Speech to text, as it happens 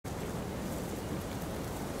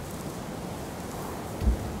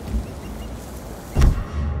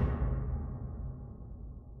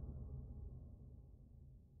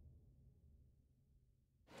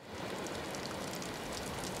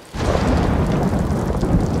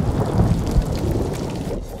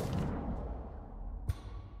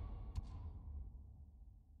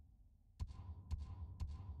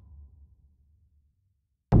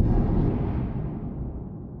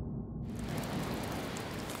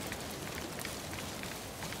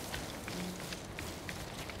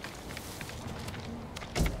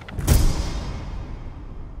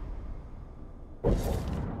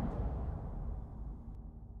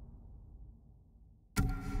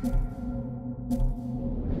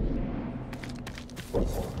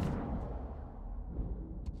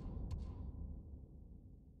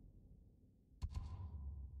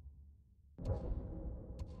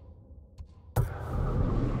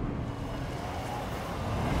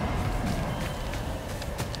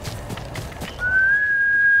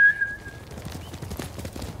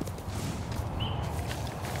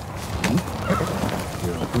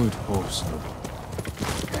close.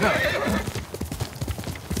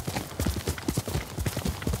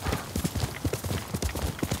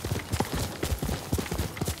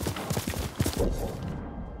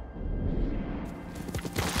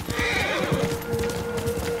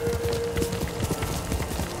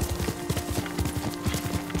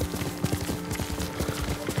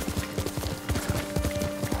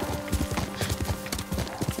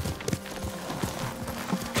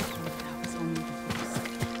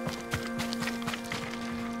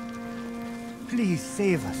 Please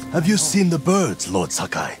save us. Have you seen the birds, Lord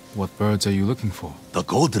Sakai? What birds are you looking for? The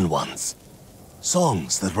golden ones.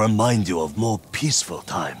 Songs that remind you of more peaceful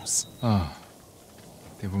times. Ah,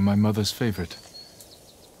 they were my mother's favorite.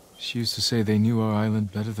 She used to say they knew our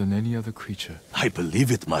island better than any other creature. I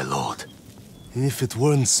believe it, my lord. If it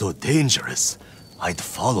weren't so dangerous, I'd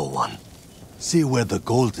follow one. See where the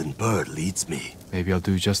golden bird leads me. Maybe I'll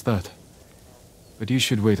do just that. But you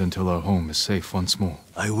should wait until our home is safe once more.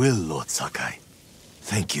 I will, Lord Sakai.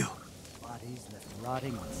 Thank you. Bodies left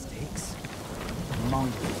rotting on stakes?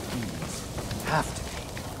 Mongrel beings. Have to be.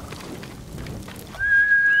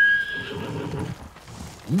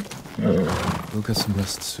 We'll get some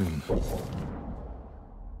rest soon.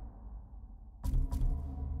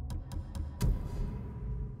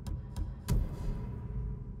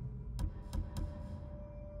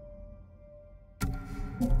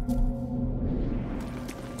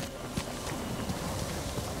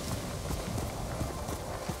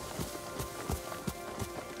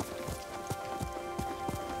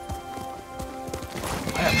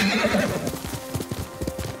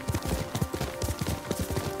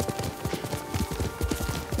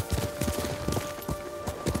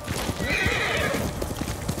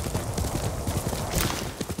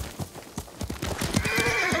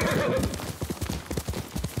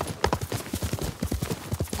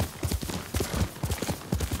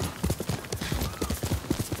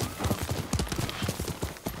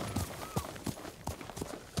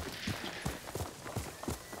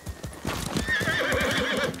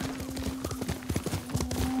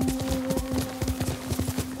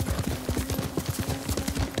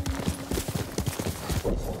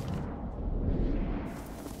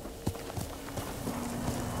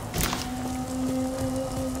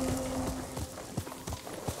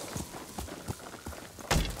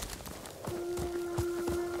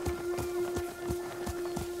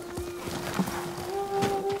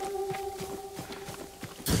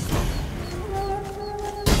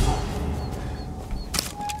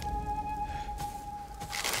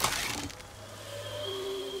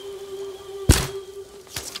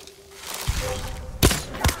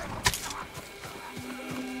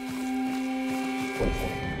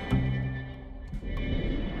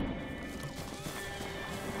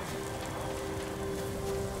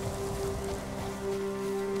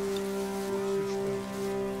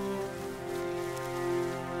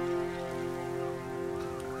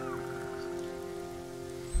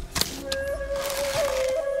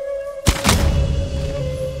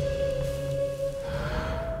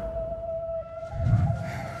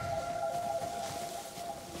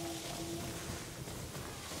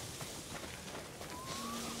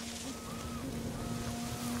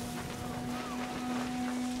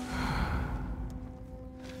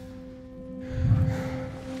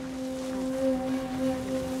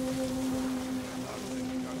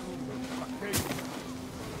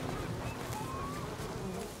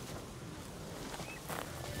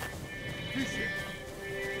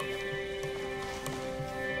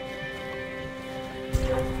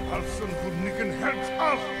 Alsın bunnigen helps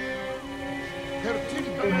af. Her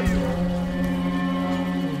tilbake.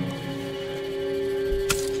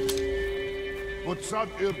 Wat sad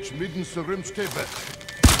urch midden se rumskebe.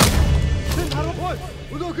 Sen harapoj!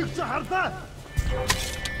 Udokik saharta!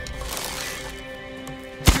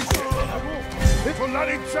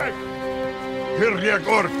 Tolaritse. Hirriak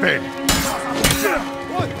orpen.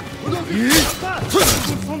 Oj! Udokik saharta!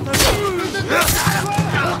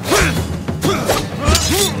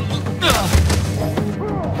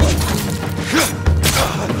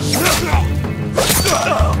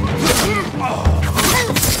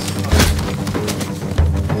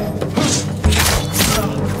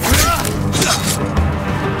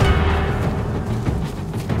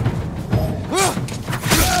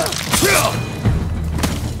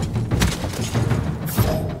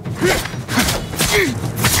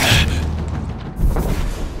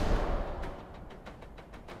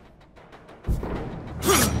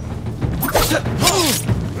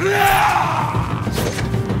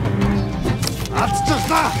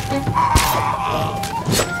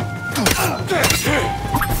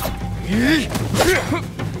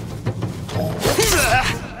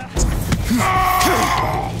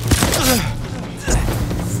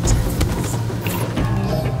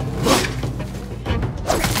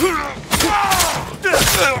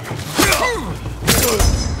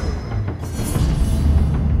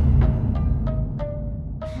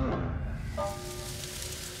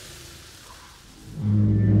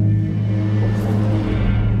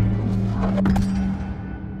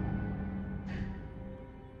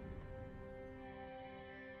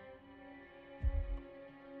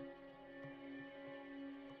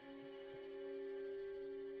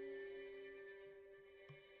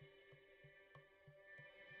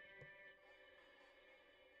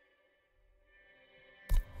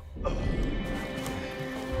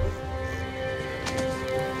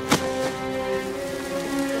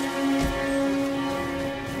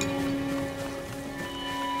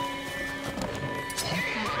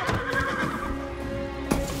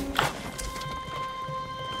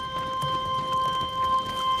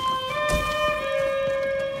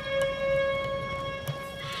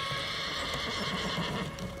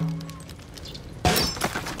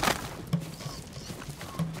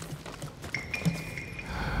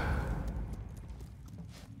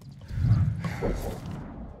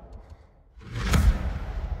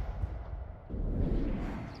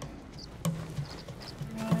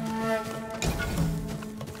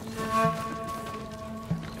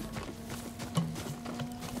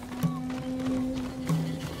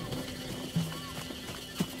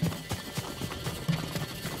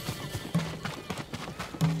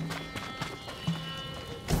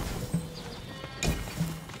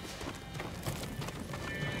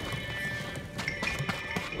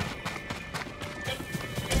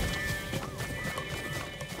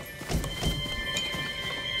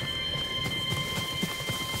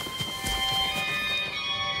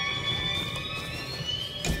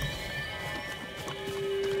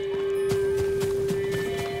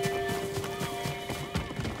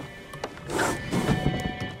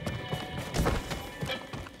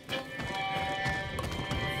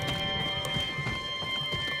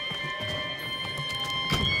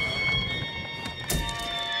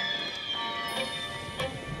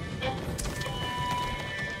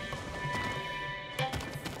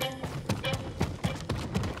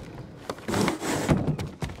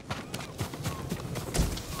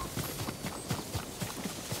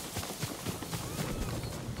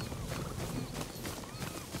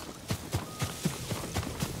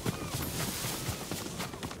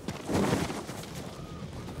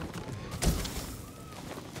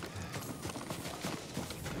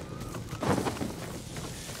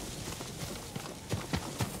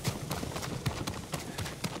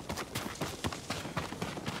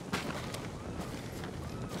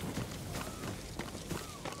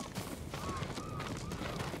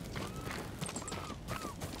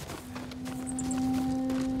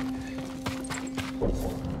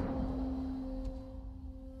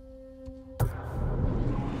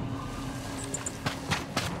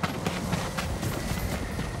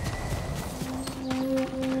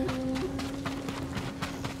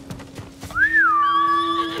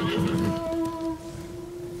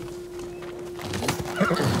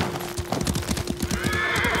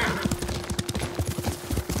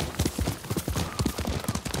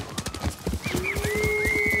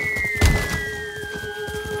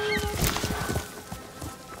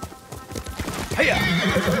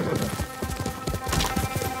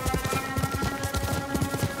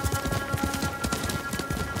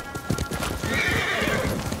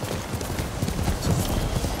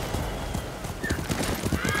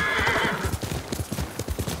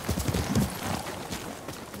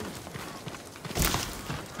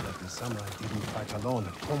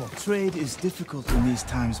 Trade is difficult in these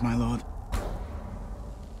times, my lord.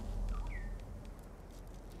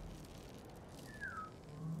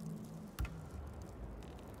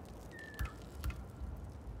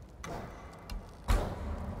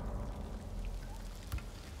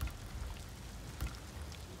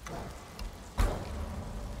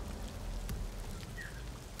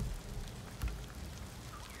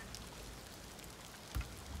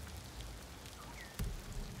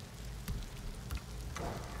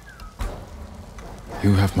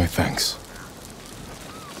 You have my thanks.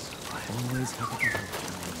 Always have a good time.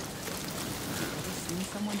 Ever seen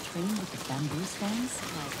someone train with the bamboo stones?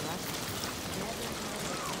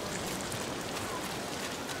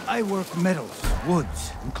 I work metals,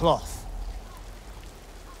 woods, and cloth.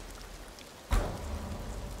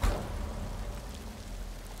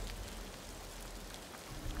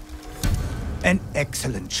 An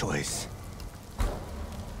excellent choice.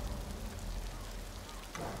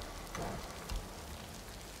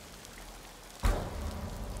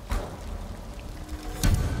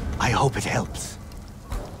 I hope it helps.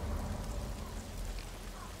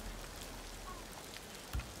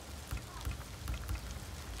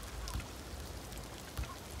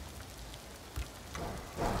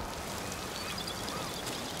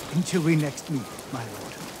 Until we next meet, my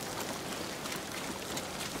lord.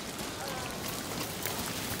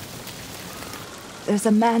 There's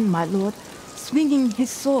a man, my lord, swinging his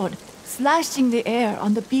sword, slashing the air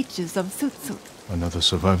on the beaches of Tsutsu. Another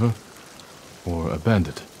survivor? Or a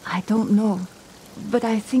bandit? I don't know, but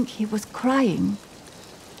I think he was crying.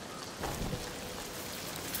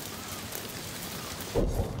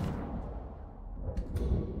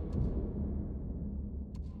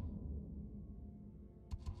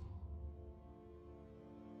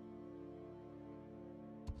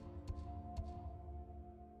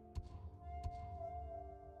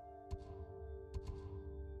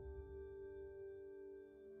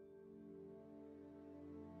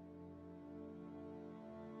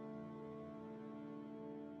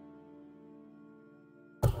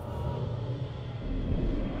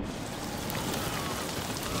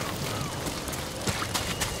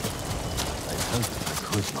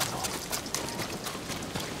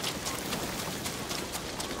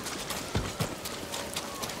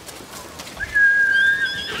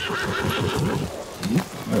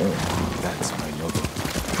 That's my noble.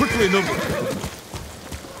 Quickly, noble!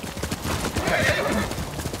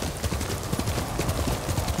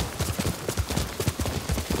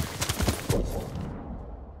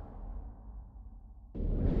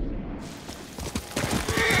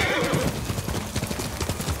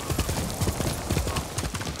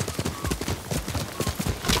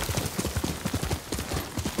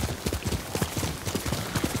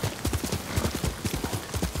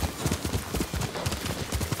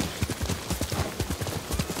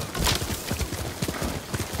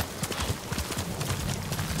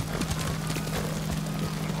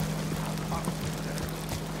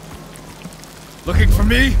 Looking for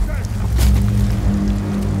me?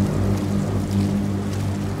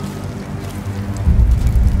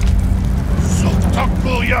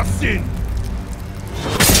 Soktakul Yasin!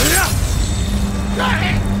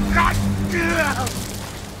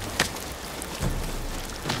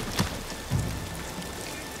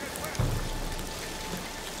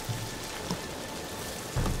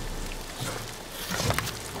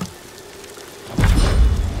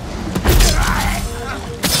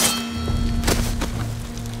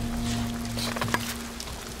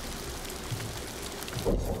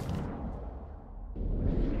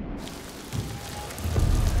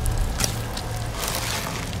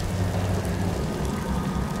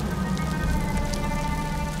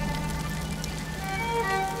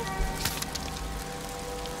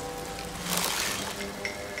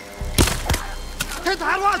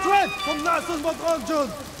 تتحرك وين؟ هم ناس المطعم جد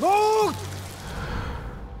روح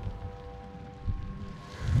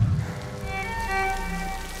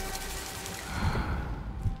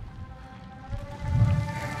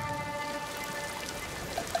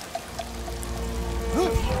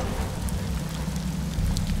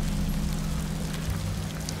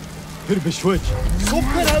هربش وجه. سكر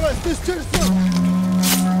هوس تسترسل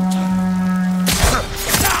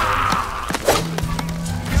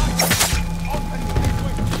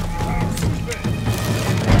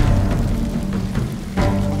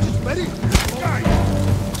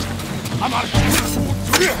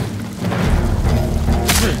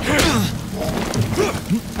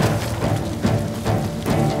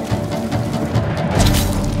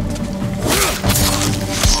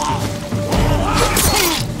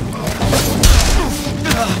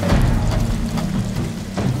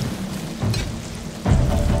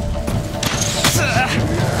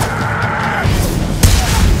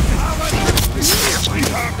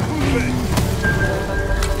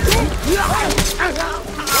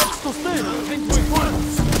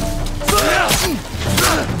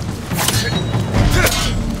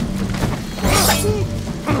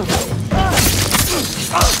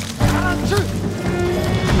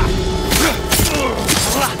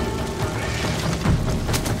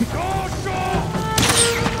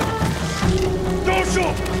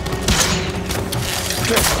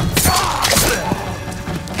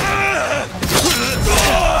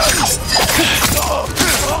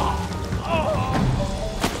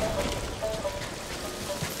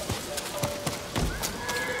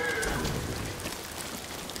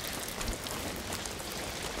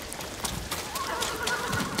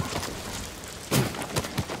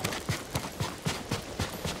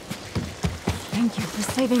Thank you for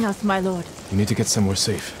saving us, my lord. You need to get somewhere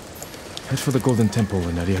safe. Head for the Golden Temple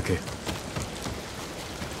in Ariake.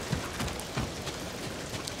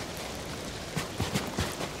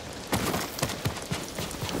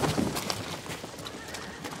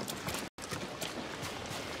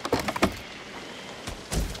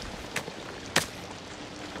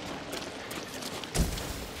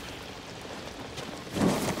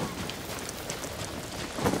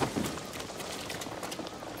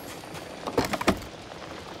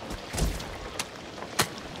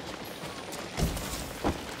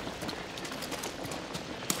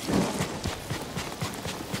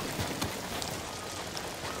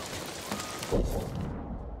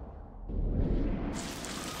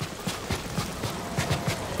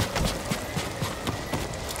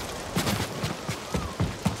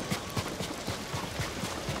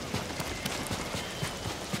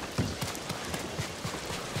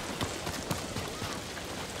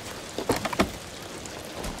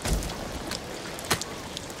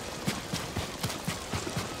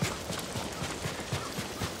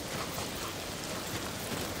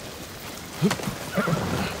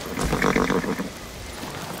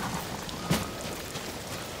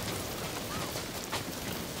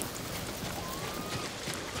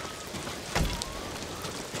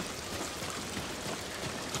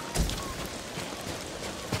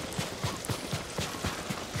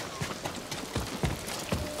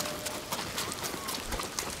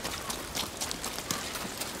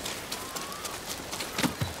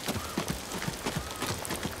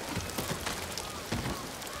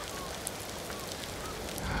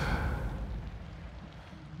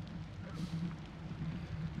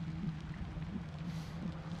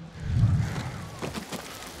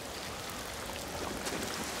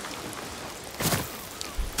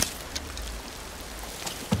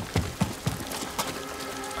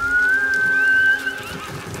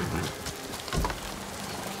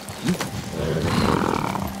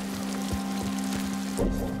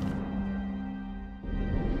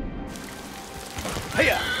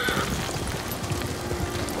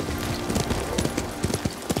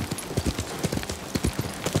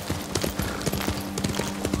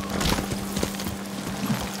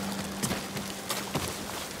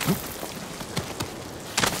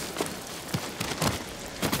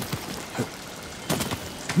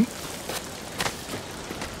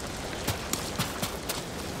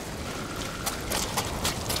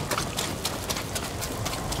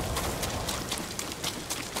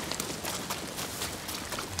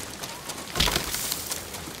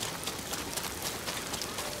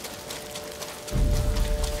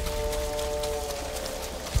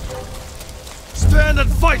 Stand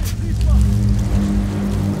and fight!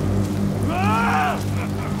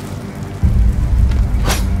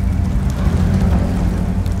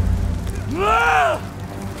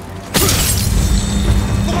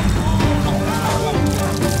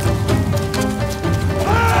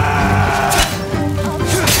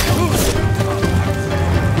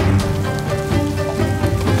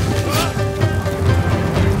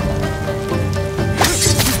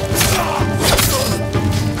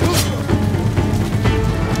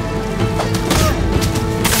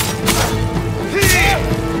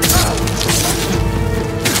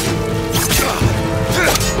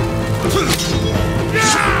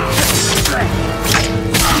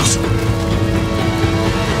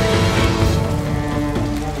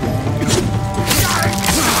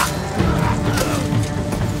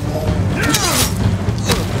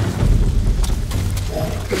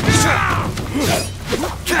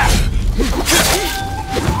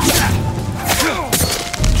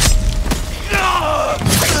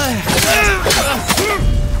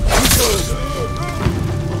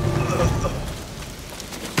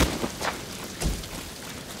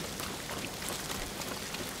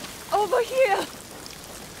 Over here!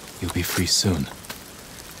 You'll be free soon.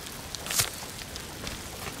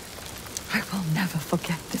 I will never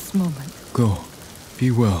forget this moment. Go.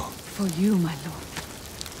 Be well. For you, my lord.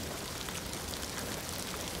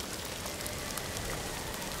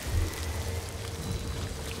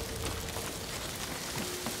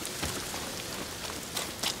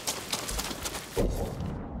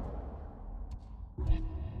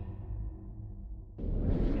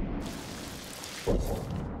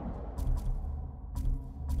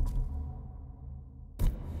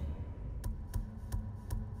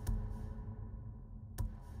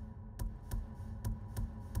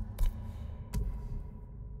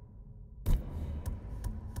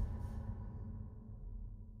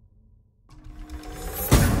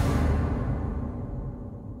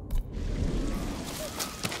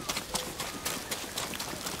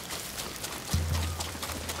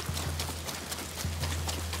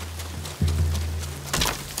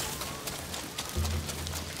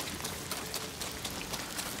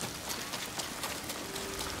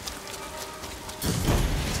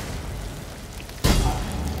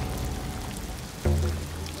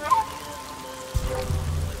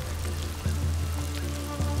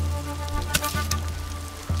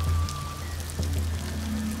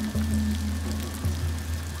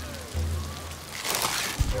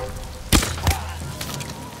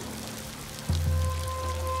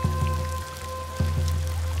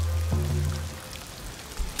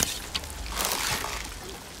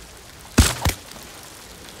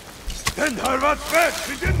 Men har varit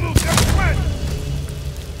färdigt mot en skärm!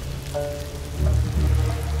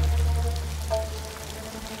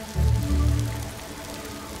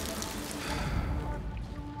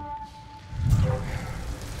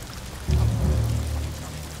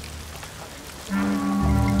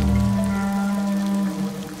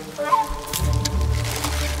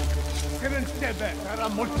 Keren stebe, era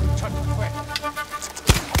molto chatque.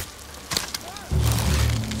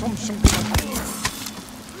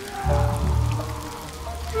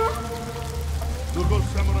 Local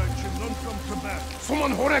samurai should not come to back.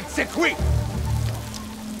 Someone horek se qui!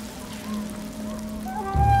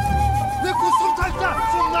 Neku sultalta!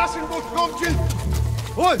 Som nasin mot gomtil!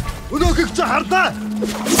 Ой, өнөөхийг чи хардаа.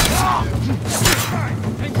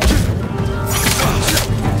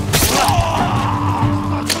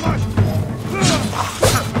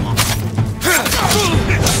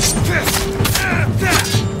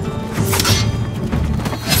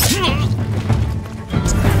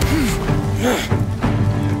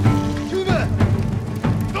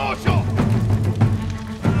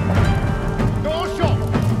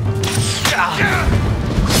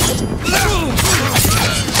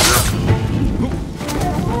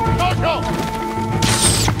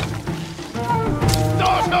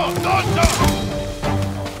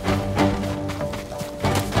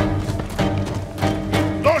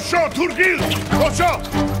 Turgil! Kocha!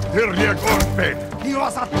 Hirriak orpeen!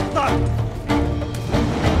 Kiosattaa.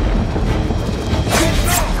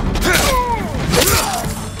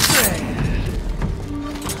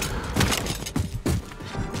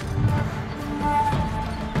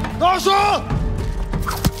 Noso!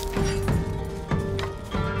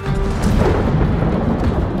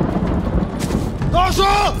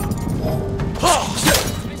 Noso!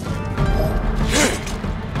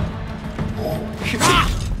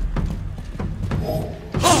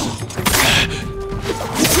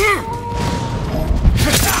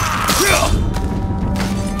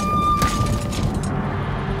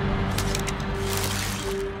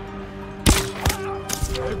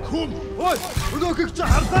 Ой, өнөөхийг чи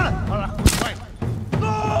хардаа.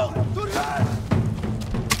 Ноо, түргэн.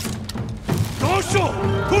 Noosho!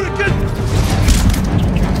 Turgil!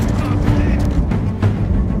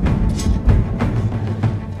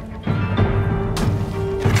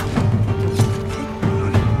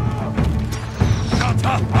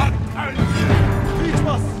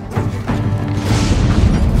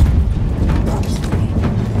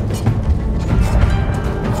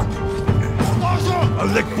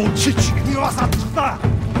 Алек булчич. Kiosattaa.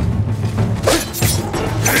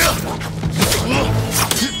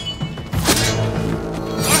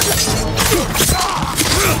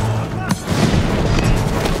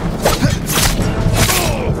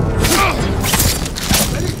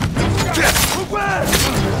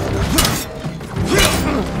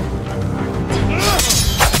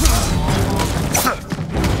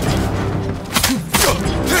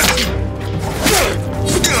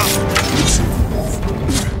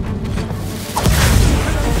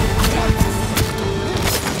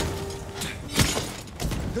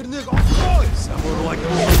 Тэрнийг оцгоо. Самурай.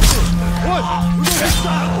 Ой, өнөөхийг чи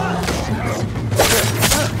хардаа.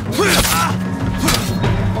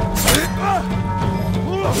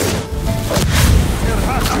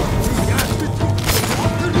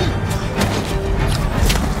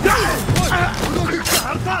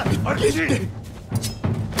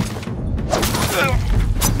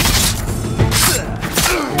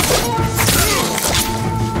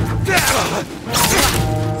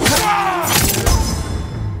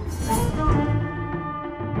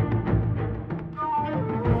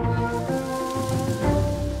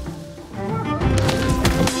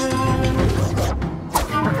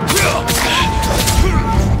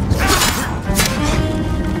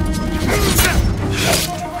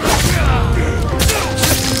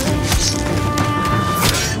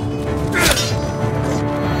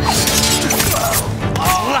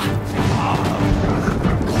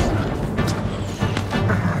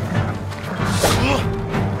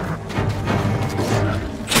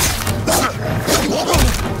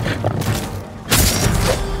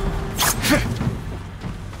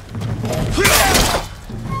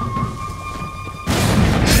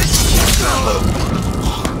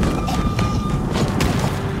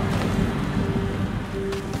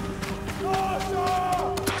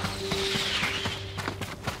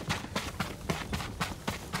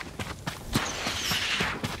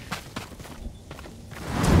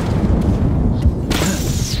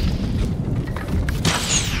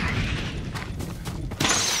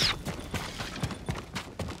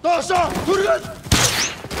 Noosho! Turgil!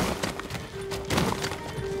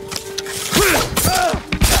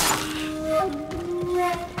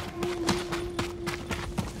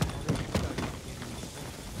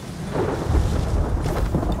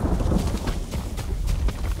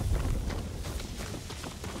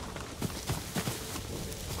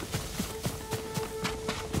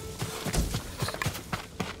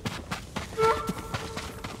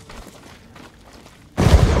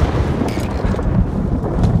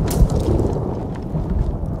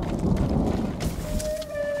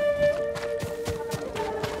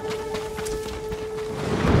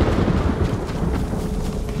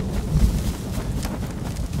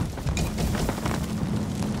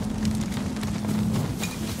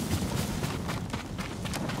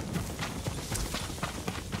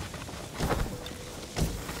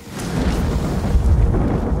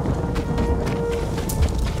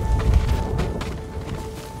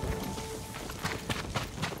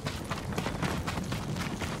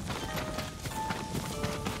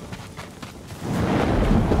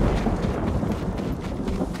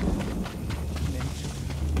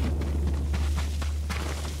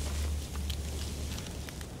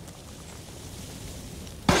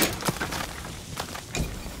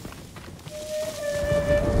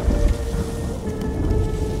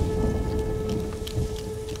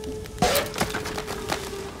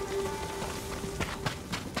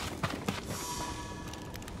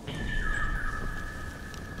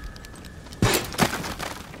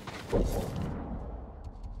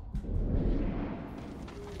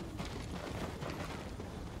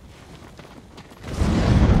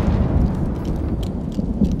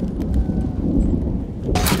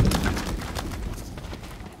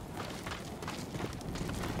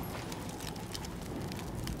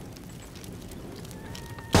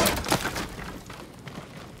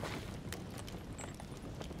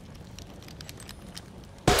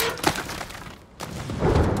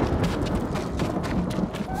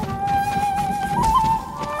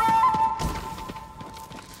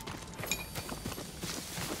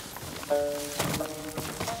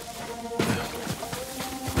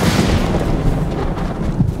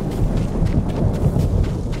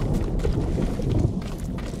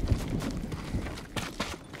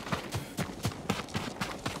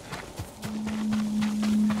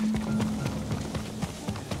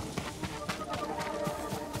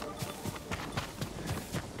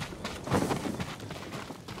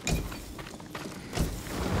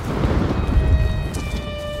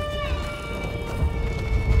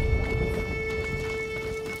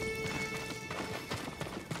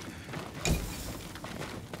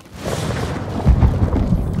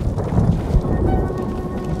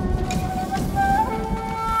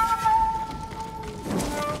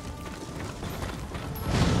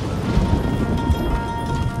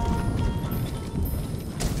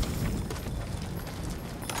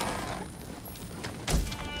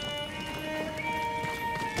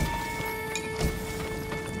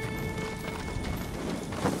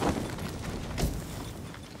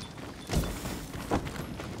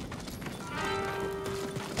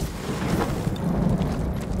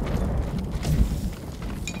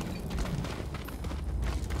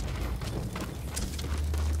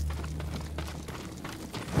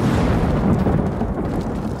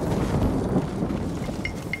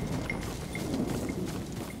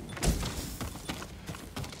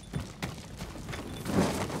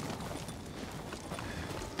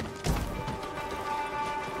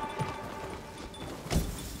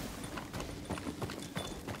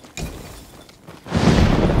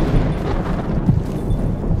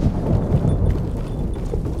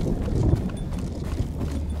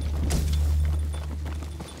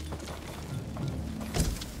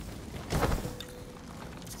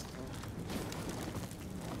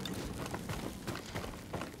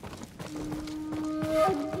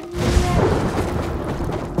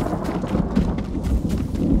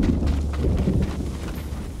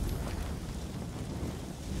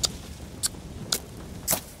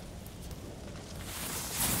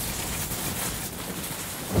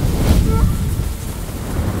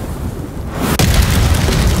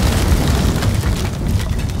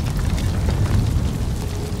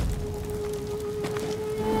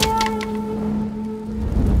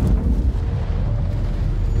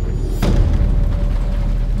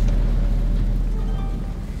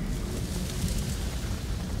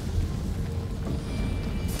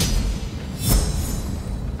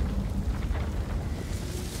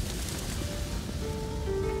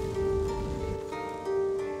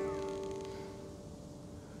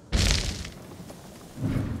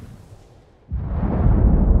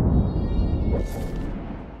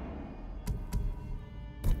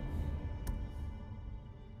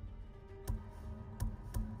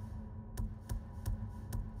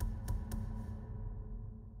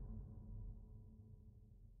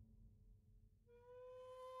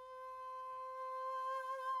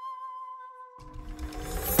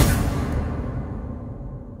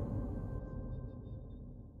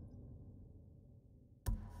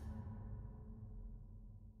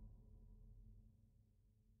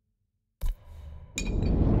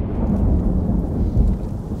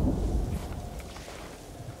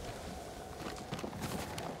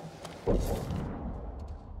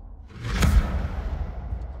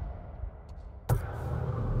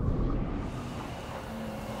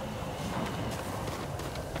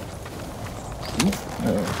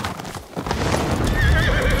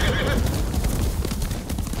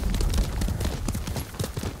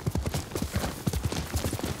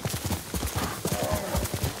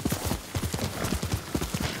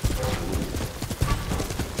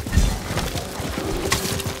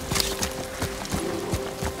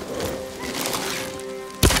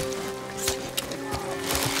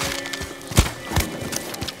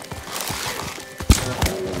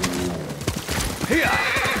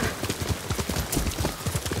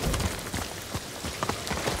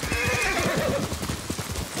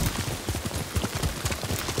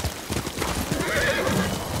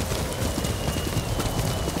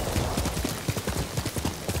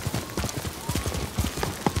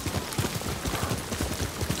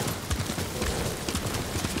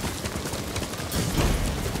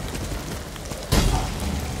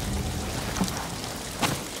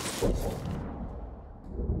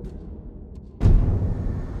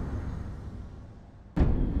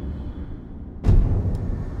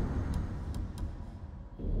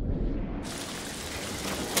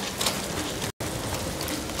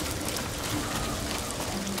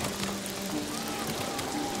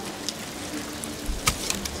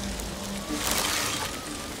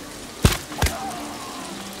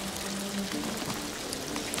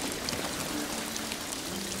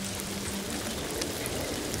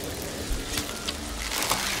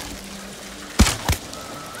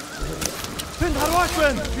 Yavaş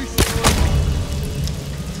ben!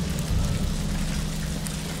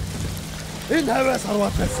 İn heves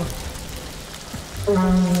harvat versin.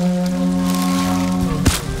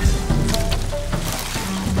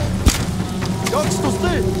 Yok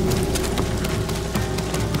stosty!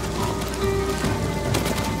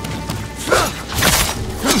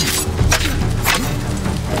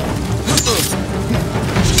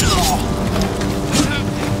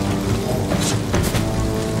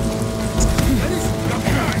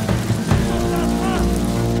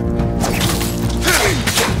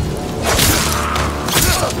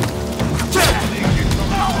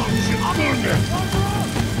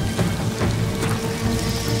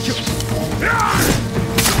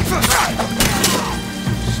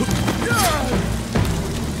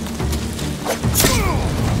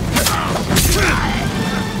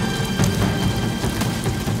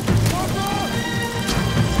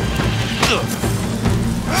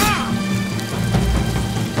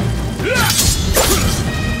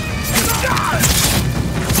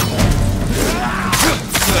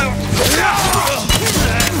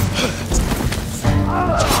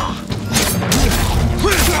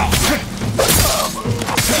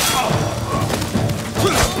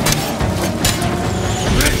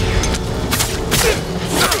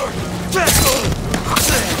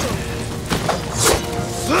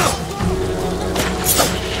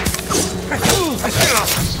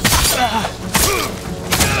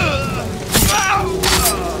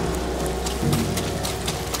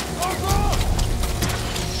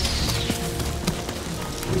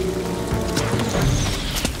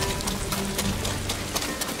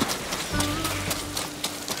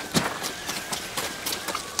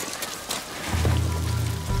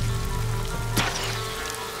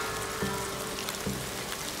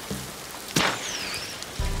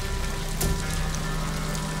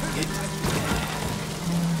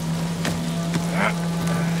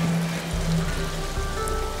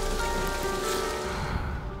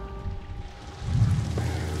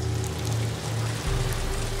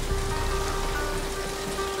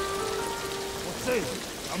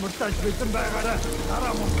 Амартаж битэн байгаараа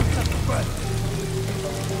дараа мусах бай.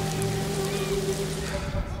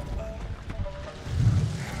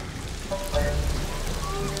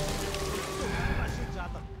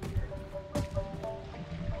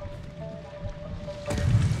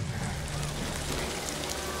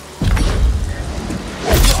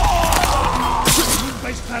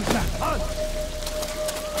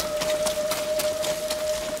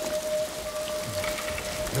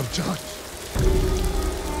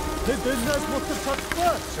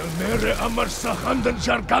 Sönere amarsa handen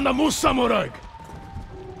jargana musa morag.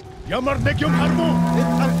 Ямар нэг юм хармуу?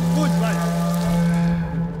 Гүйж бай.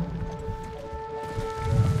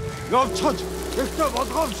 Явчихж, ихтэй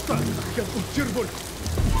болгоомжтой. Гэхэд өчир бүр.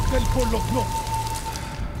 Телефон локно.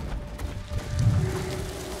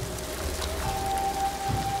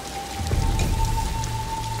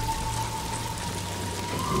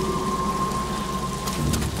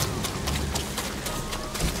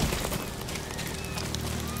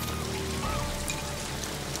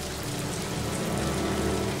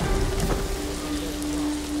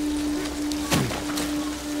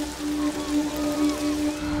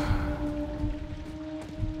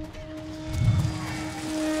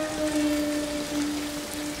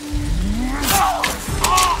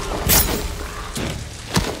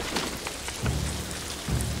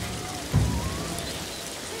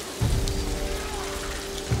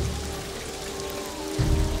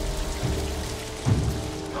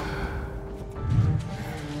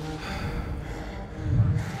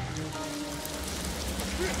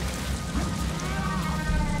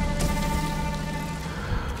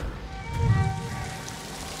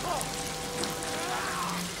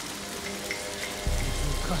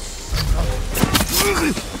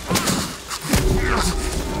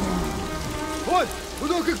 Ой,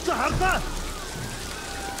 өнөөгөө харлаа.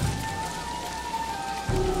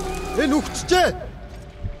 Энэ үхчихээ.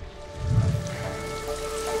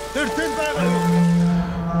 Тэр тэн байгаа.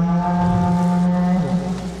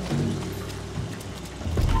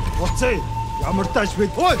 Оцей, ямар тааш бэ?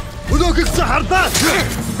 Ой, өнөөгөө харлаа.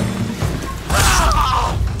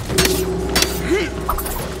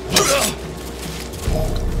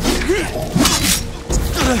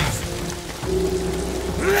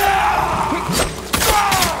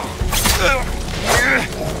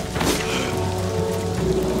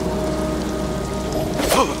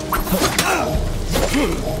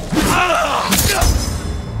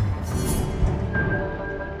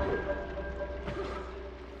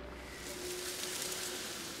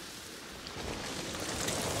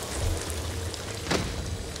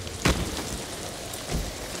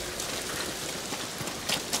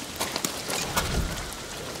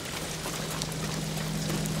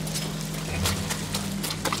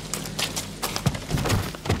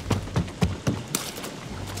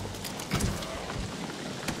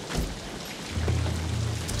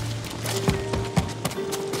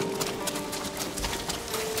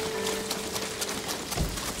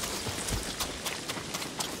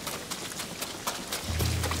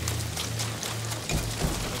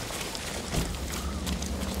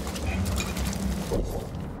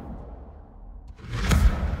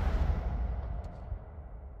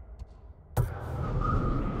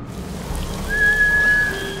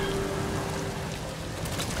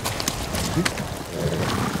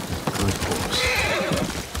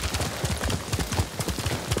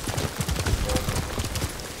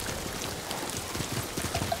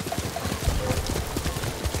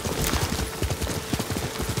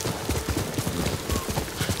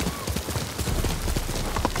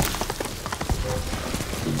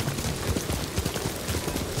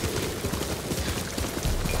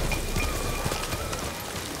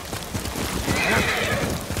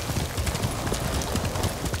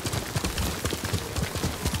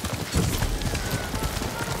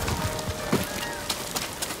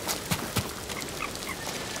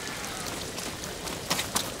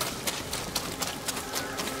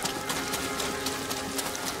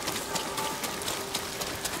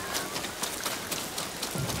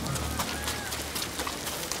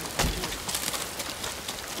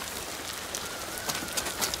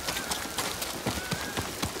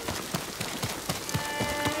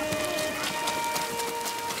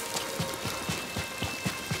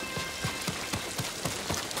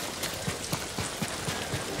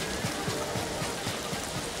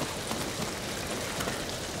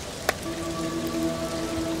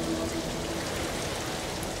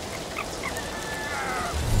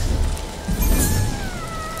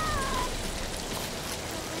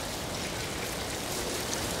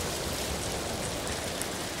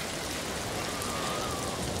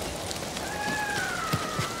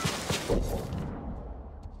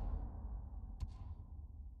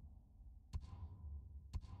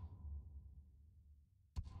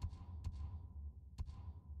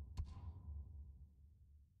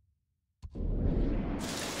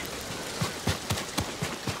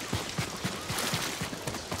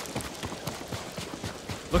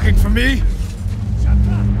 Looking for me?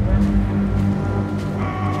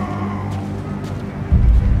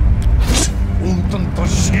 Untanto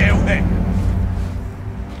siłę!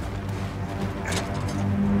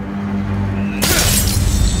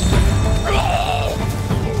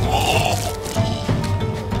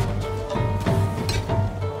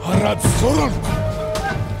 Harad sorun!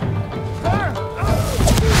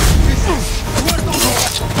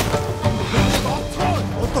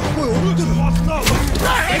 Отохгүй өндөр болноо.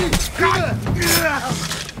 Таашаа!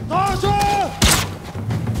 Таашаа!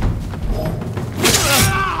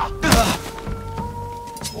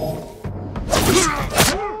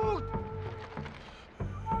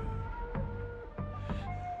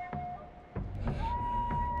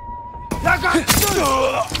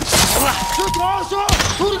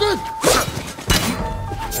 Түргэн!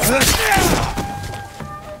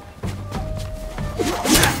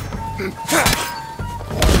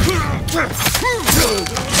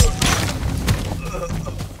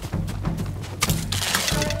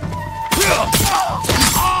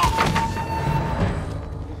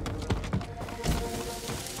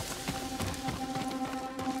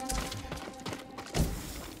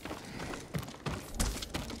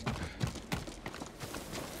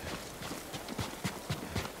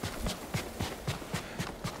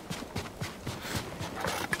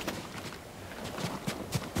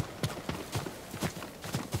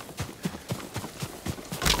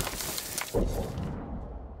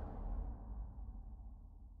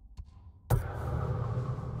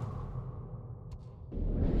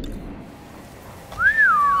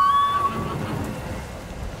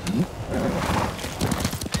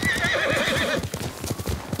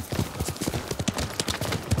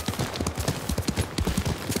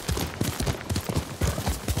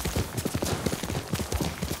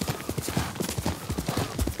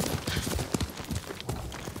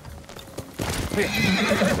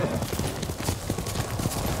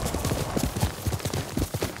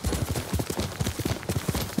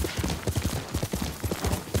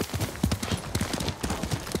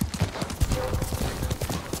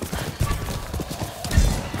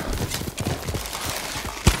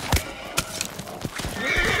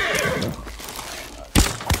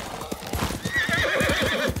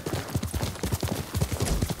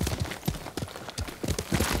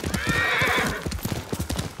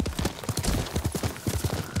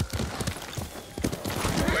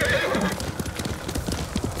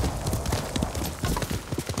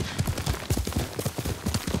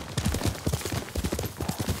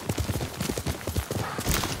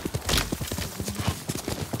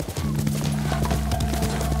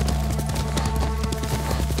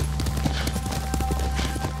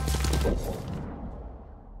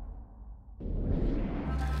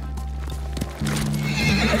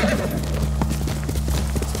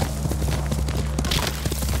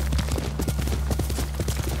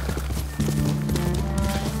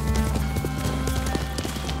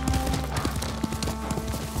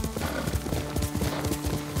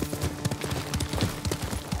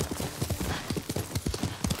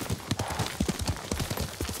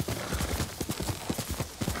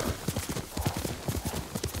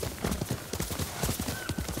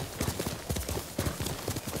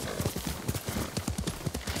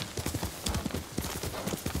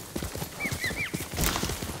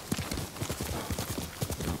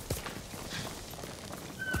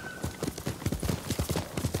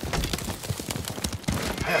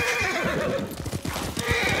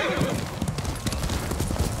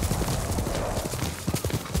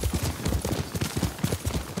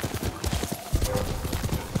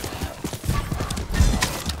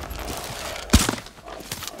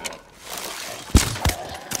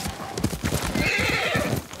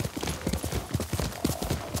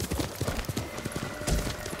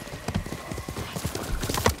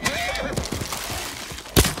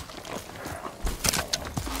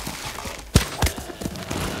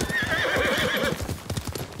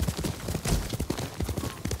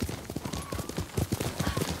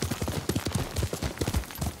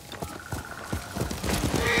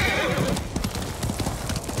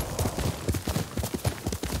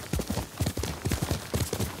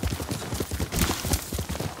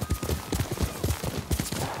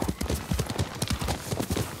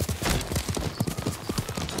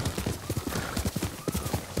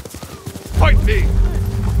 Fight me!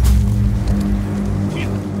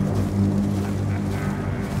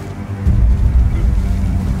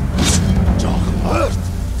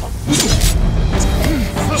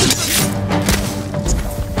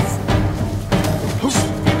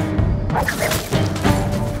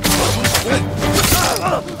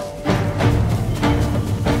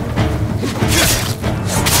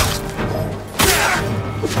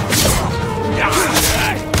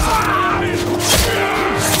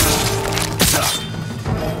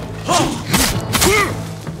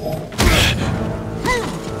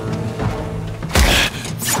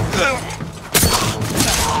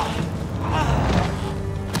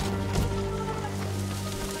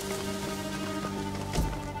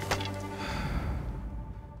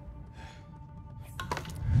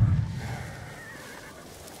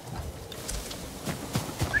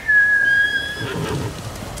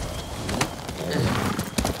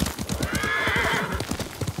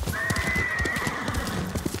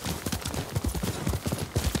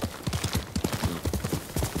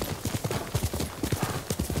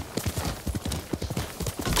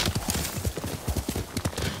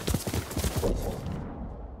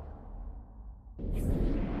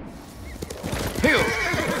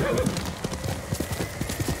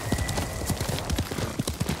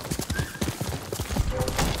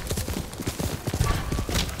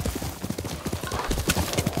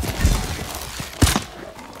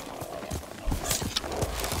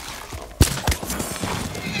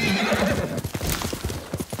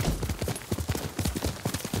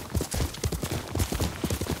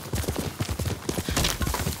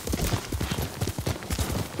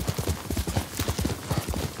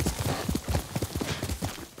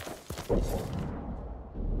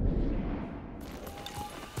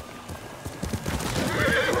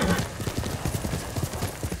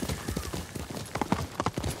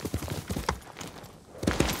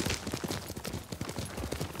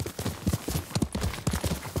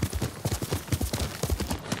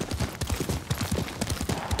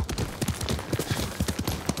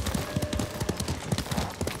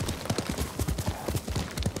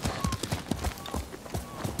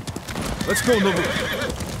 Let's go, Nobu.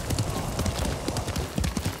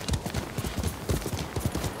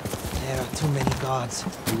 There are too many guards.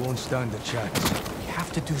 We won't stand a chance. We have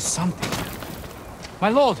to do something. My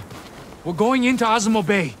lord, we're going into Azamo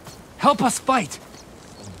Bay. Help us fight.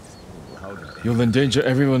 You'll endanger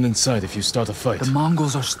everyone inside if you start a fight. The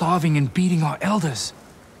Mongols are starving and beating our elders,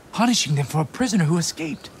 punishing them for a prisoner who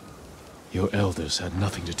escaped. Your elders had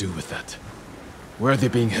nothing to do with that. Where are they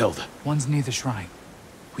being held? One's near the shrine.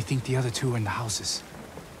 We think the other two are in the houses.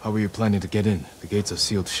 How are you planning to get in? The gates are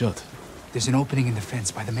sealed shut. There's an opening in the fence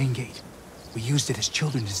by the main gate. We used it as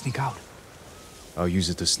children to sneak out. I'll use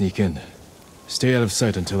it to sneak in. Stay out of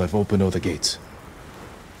sight until I've opened all the gates.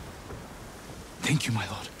 Thank you, my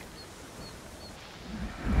lord.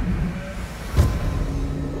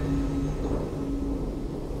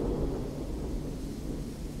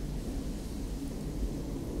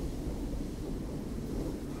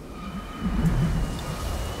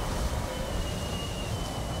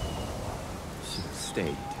 Stayed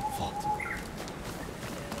and fought.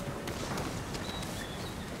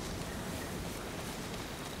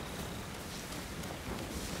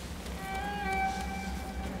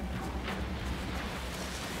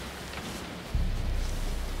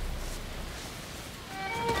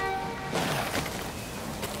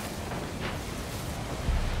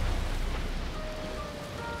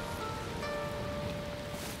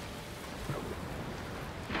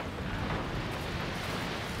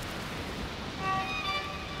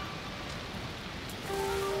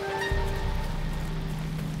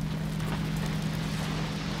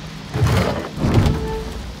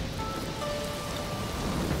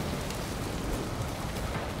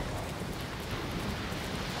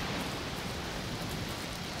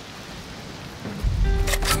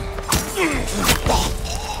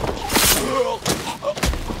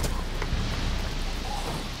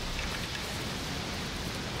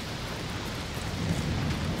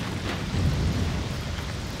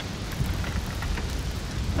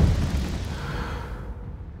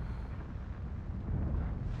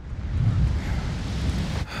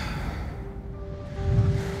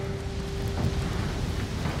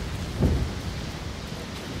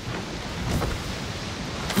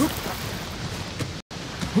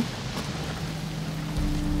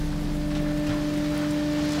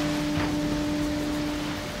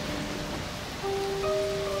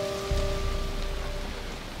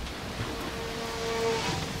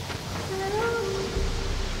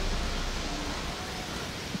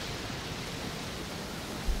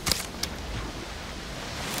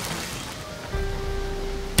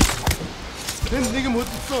 Энд нэг юм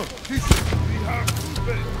хөдөлсөн.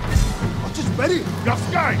 Очиж барь.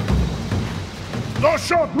 Яскай!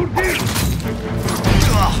 Лошо турди!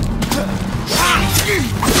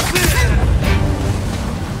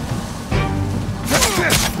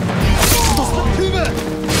 Тусах тийм ээ.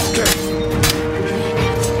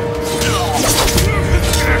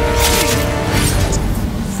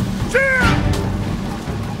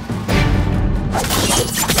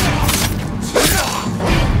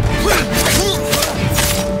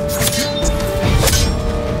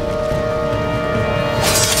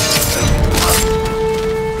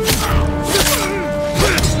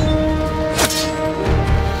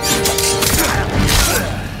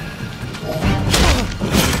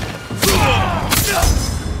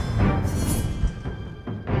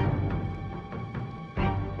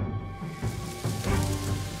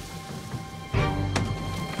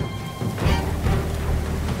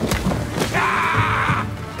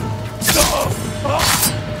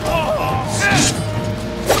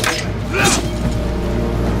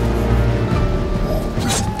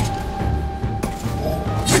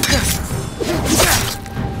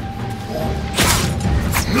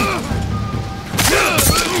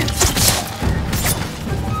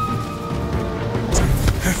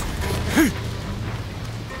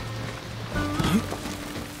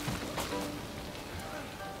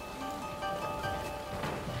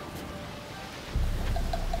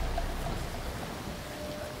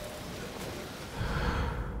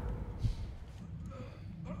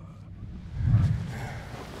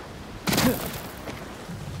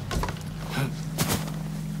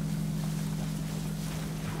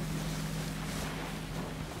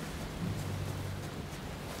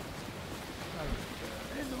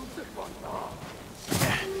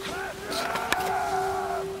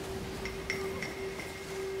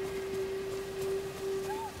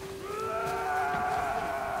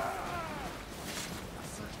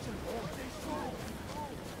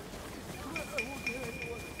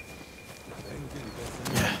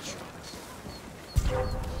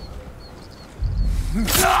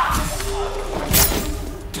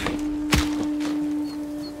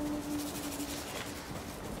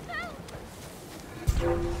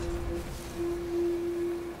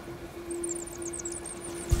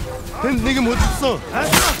 Тэнд нэг юм хөдөлсөн.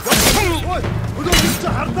 Ой, өдөөс чи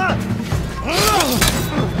хардаа.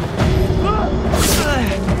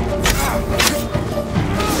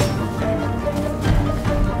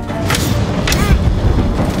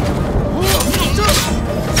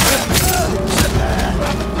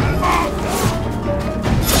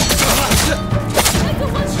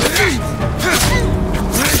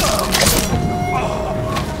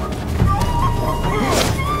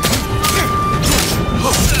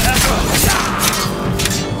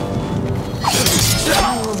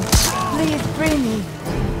 Please free me.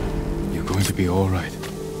 You're going to be all right.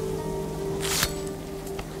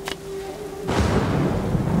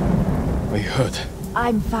 Are you hurt?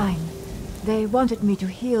 I'm fine. They wanted me to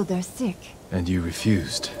heal their sick. And you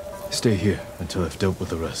refused. Stay here until I've dealt with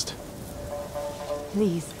the rest.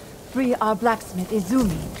 Please, free our blacksmith,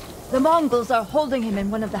 Izumi. The Mongols are holding him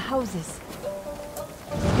in one of the houses.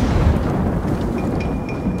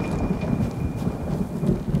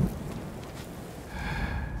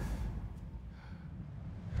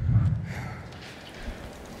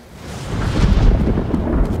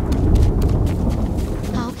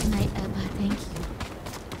 How can I ever thank you?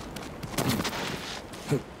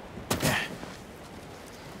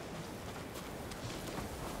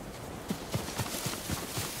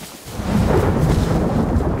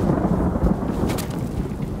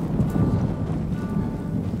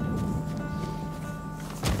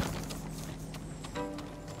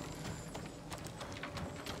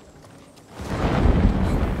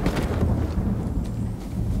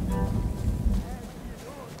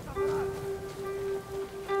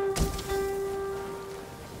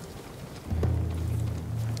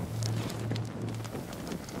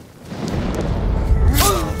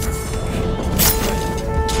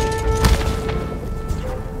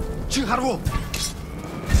 Чи харгу.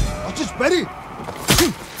 Очиж барь.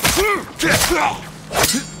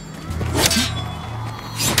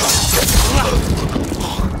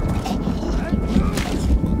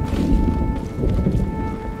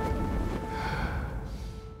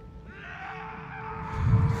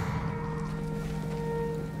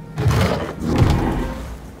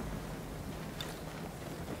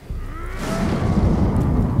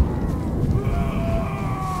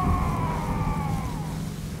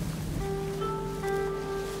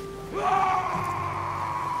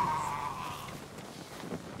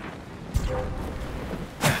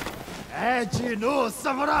 Чи нөө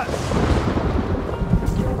самурай.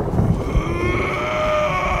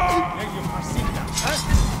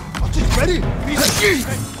 Очиж барь.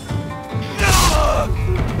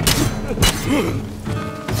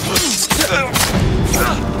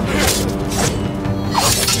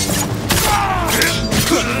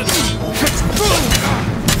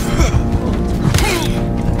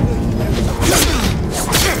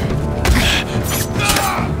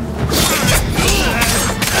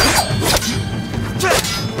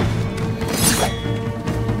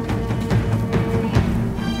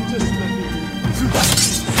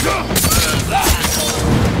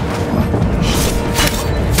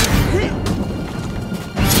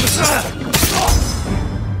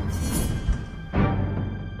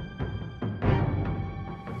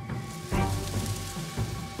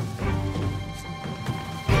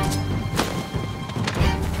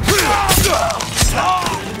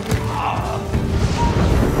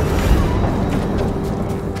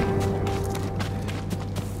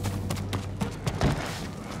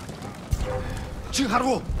 Чи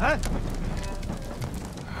харгу.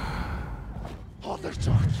 Хоолойч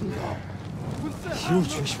огцсон доо. Юу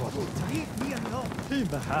ч биш болов. Тийм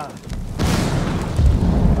баха.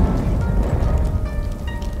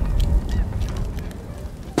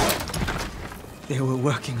 They were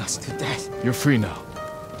working us to death. You're free now.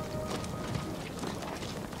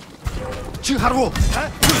 Чи харгу.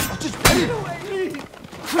 Очиж барь.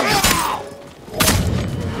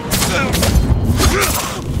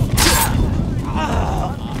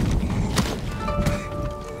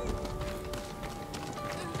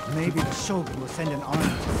 Maybe the Shogun will send an army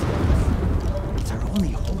to save us. It's our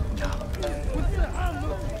only hope now.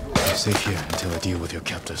 Stay here until I deal with your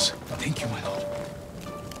captors. Thank you, my lord.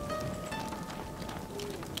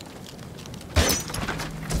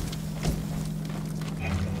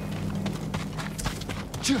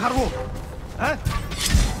 Чи харгу.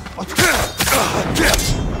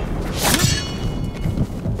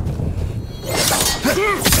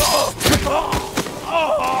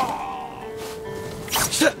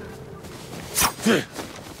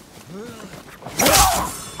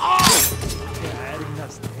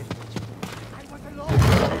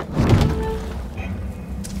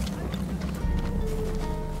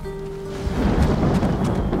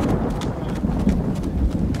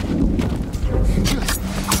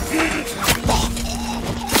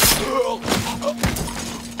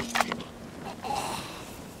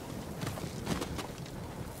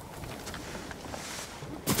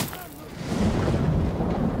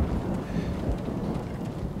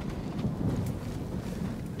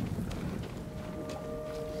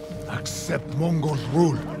 accept Mongol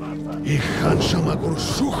rule. Ich kann Shamagur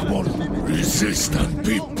Suchmol. Resist and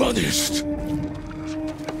be punished.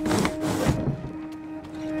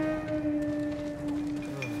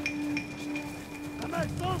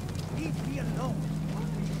 Leave me alone.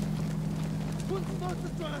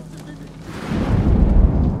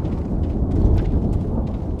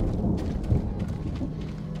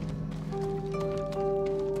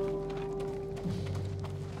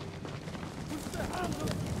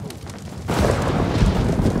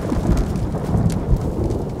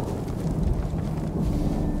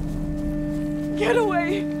 Get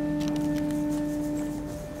away!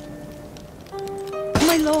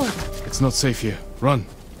 My lord! It's not safe here. Run.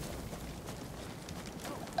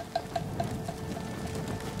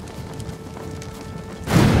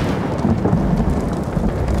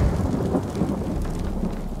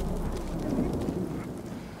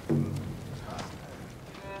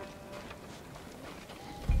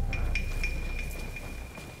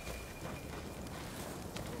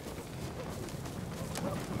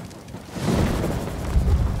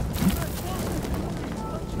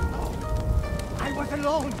 I was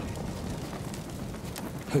alone.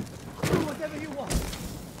 Do whatever you want.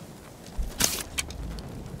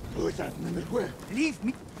 Leave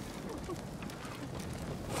me.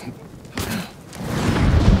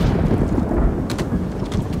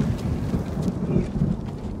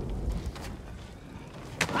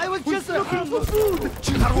 I was just looking for food.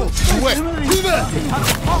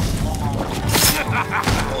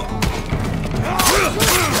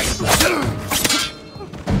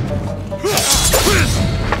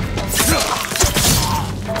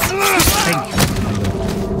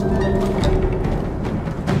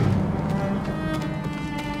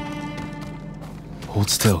 Hold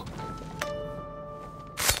still.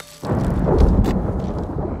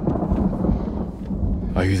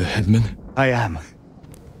 Are you the headman? I am.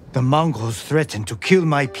 The Mongols threatened to kill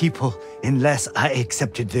my people unless I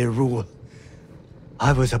accepted their rule.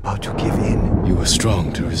 I was about to give in. You were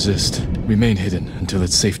strong to resist. Remain hidden until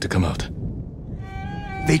it's safe to come out.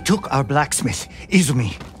 They took our blacksmith,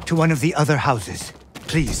 Izumi, to one of the other houses.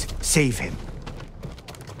 Please, save him.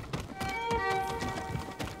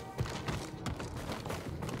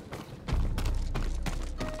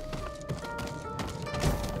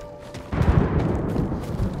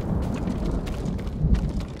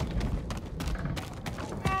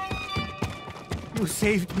 You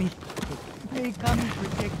saved me. May Kami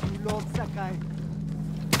protect you, Lord Sakai.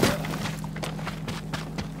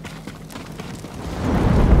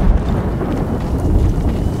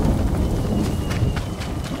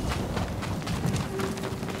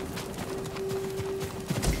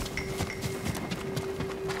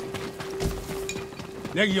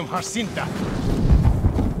 Legium Harsinta.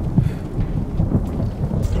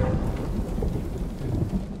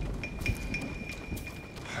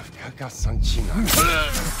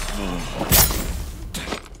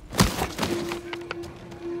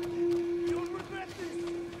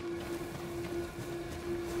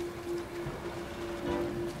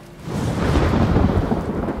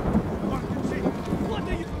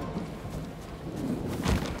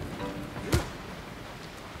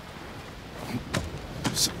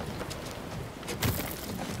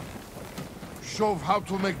 Show how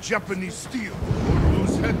to make Japanese steel, or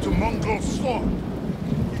lose head to Mongol sword.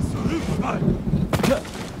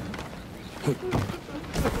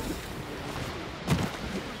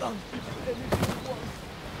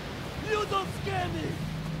 You don't scare me!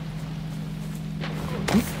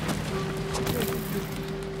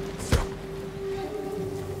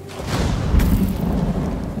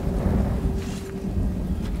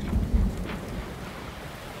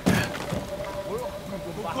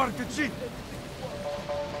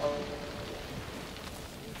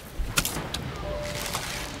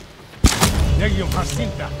 Legium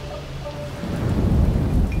Harsinta.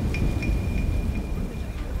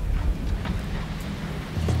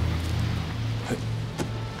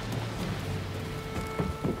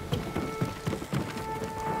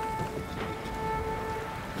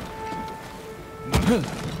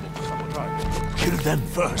 Kill them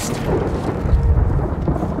first.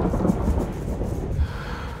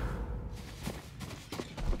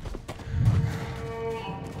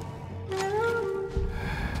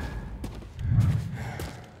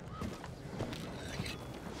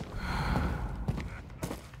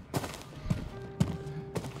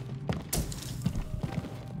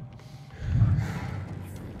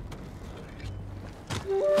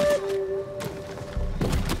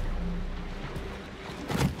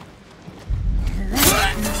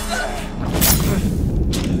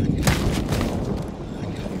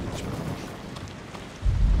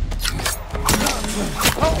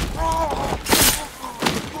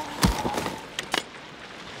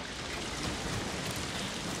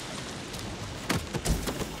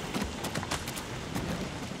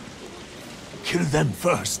 kill them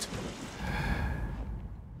first.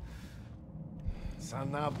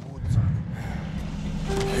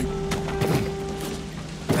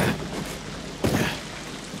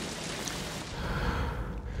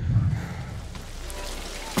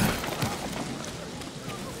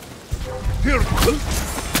 Here!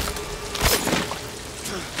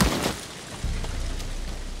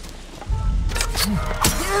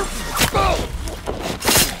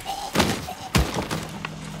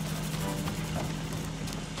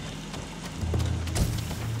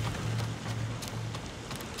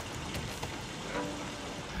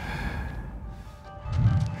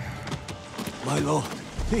 My lord,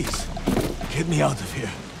 please, get me out of here.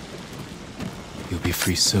 You'll be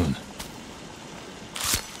free soon.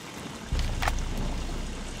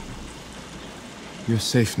 You're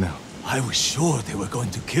safe now. I was sure they were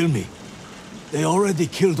going to kill me. They already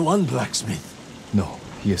killed one blacksmith. No,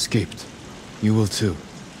 he escaped. You will too.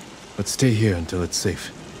 But stay here until it's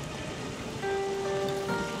safe.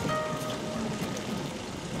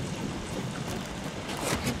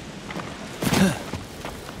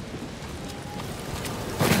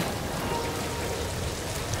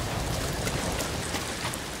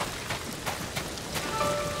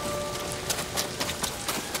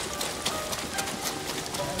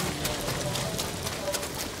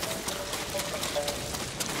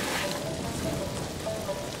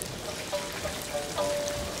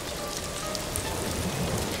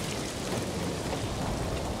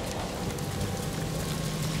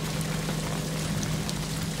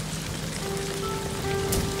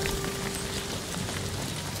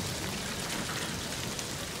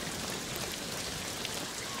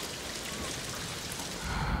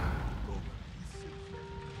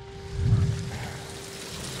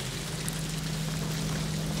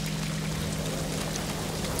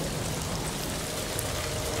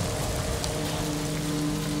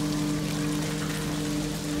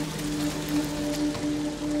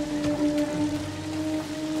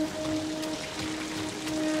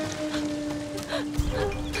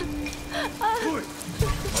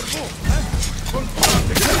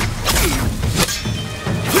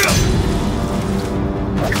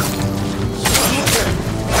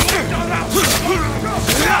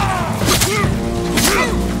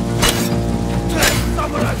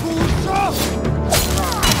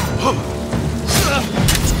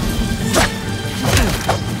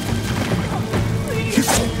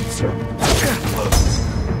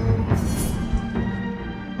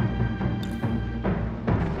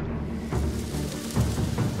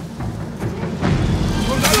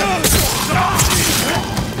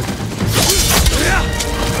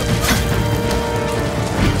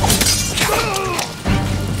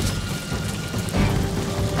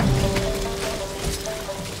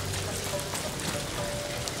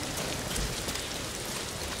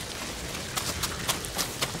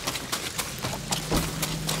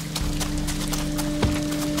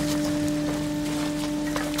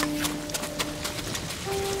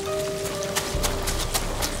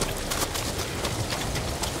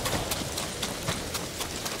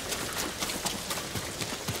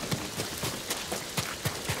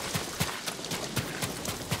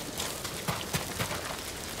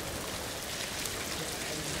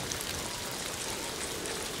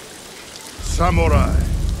 Samurai,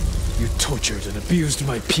 You tortured and abused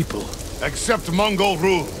my people. accept Mongol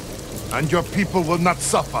rule, and your people will not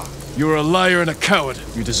suffer. You are a liar and a coward.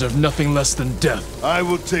 You deserve nothing less than death. I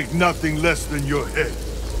will take nothing less than your head.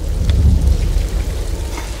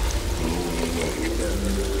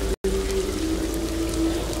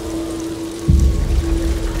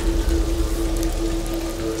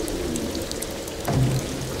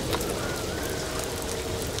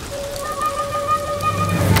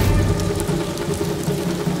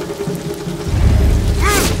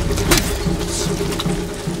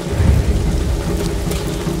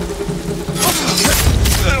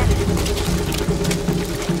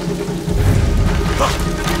 Huh.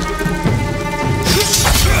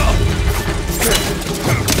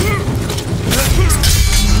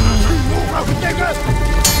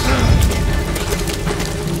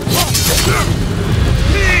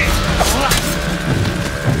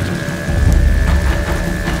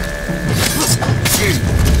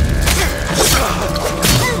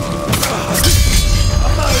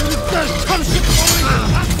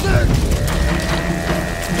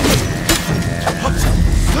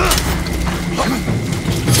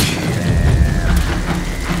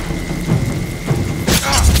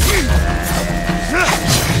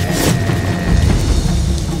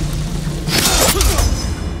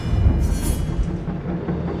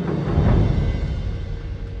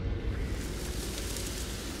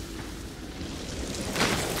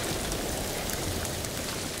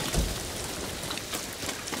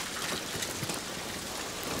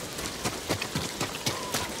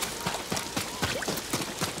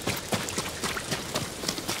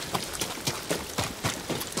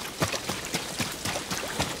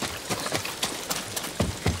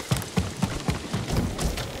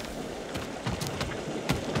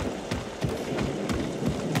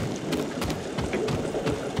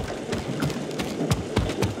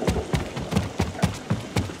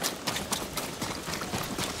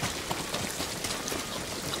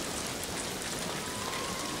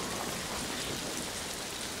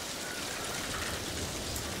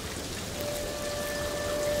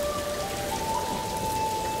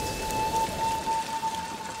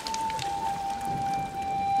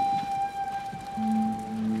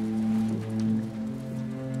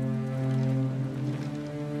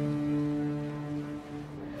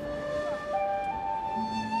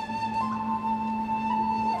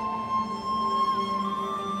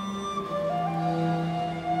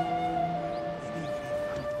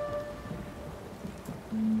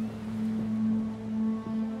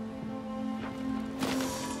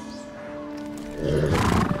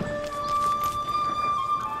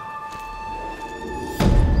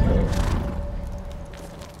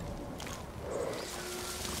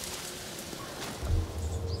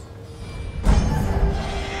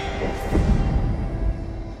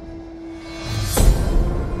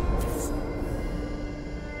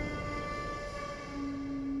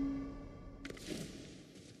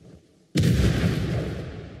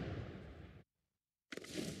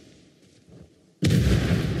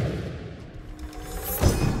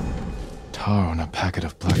 Tar on a packet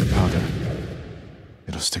of black powder.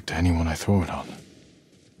 It'll stick to anyone I throw it on.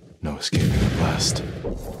 No escaping the blast.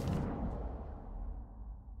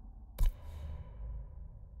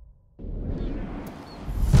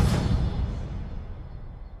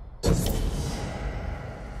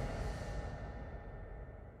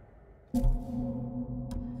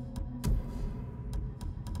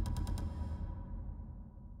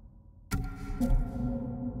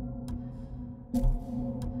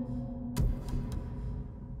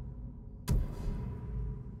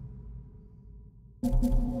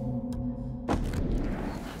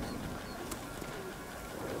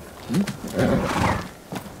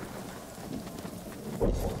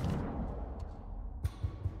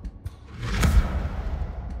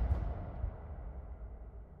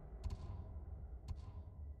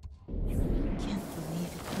 Can't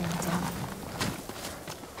believe it went down.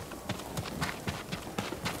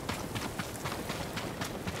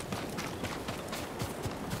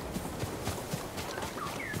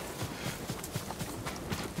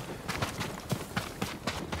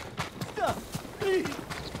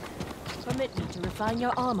 Permit me to refine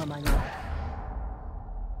your armor, my lord.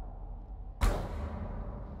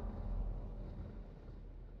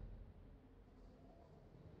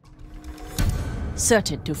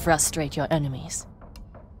 Certain to frustrate your enemies.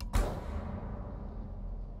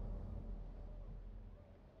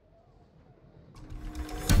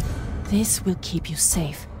 This will keep you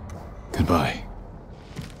safe. Goodbye.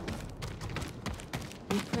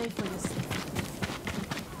 We pray for your safety.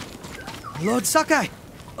 Lord Sakai!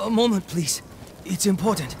 A moment, please. It's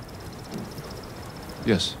important.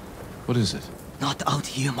 Yes. What is it? Not out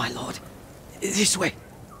here, my lord. This way.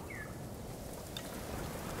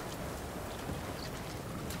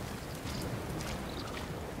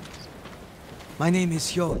 My name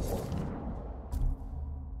is Hyo.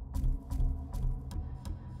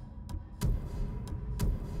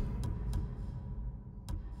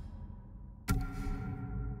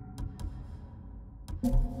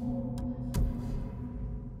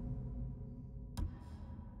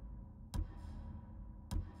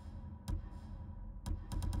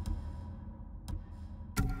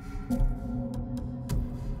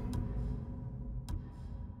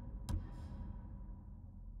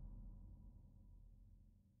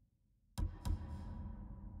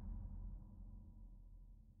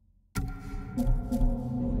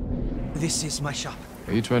 This is my shop.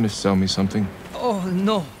 Are you trying to sell me something? Oh,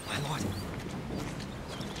 no, my lord.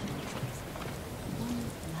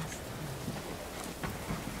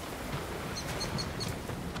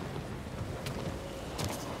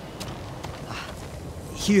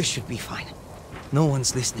 Here should be fine. No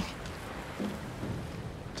one's listening.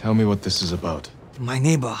 Tell me what this is about. My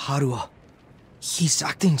neighbor, Haruo. He's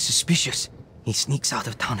acting suspicious. He sneaks out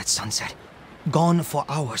of town at sunset. Gone for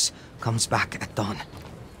hours. Comes back at dawn.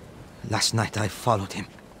 Last night I followed him.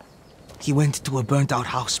 He went to a burnt-out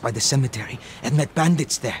house by the cemetery and met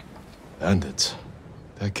bandits there. Bandits?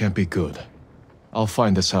 That can't be good. I'll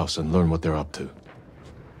find this house and learn what they're up to.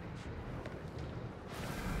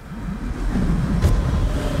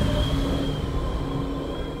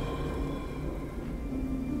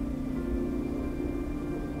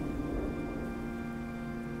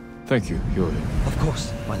 Thank you, Yuri. Of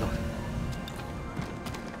course, my lord.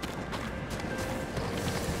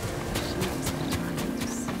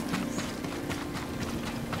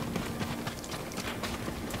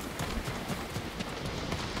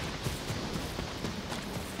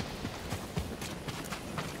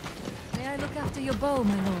 May I look after your bow,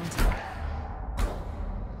 my lord?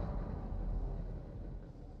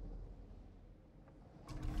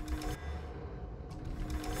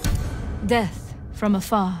 Death from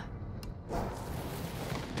afar.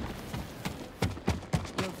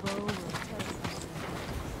 Your bow will tell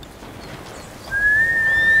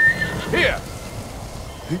Here!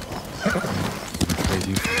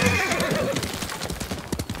 Lady.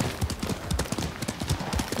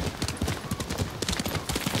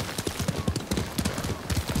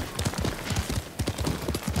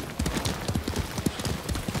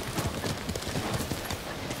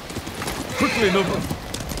 Quickly, noble.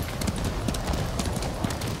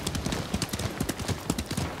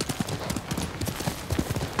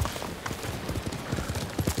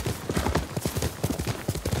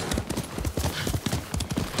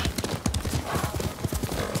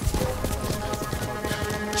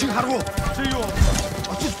 같이 가라고. 제요.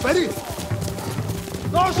 어찌 베리.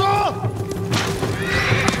 나서!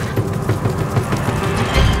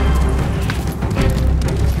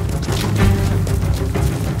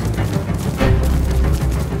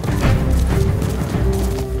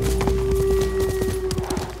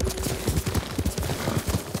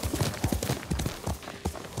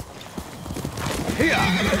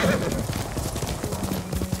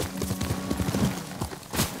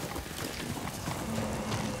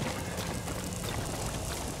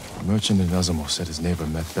 The merchant in Azamo said his neighbor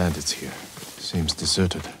met bandits here. Seems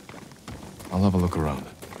deserted. I'll have a look around.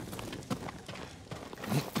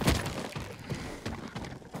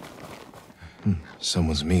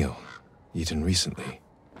 Someone's meal. Eaten recently.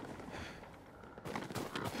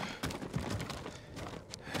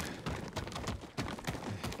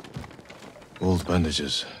 Old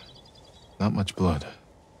bandages. Not much blood.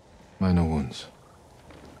 Minor wounds.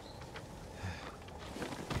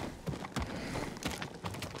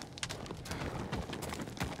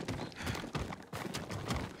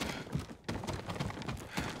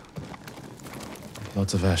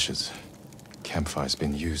 Lots of ashes. Campfire's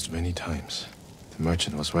been used many times. The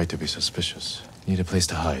merchant was right to be suspicious. Need a place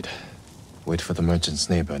to hide. Wait for the merchant's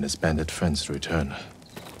neighbor and his bandit friends to return.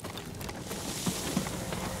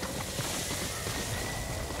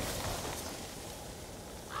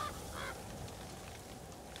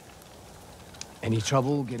 Any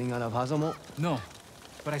trouble getting out of Hazamo? No,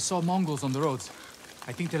 but I saw Mongols on the roads.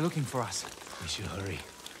 I think they're looking for us. We should hurry.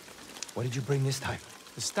 What did you bring this time?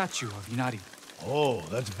 The statue of Inari. Oh,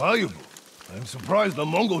 that's valuable. I'm surprised the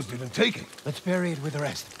Mongols didn't take it. Let's bury it with the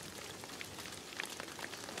rest.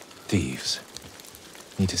 Thieves.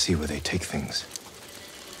 Need to see where they take things.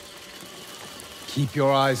 Keep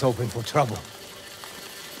your eyes open for trouble.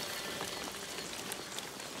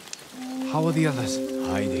 How are the others?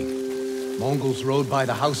 Hiding. Mongols rode by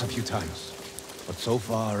the house a few times. But so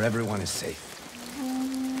far, everyone is safe.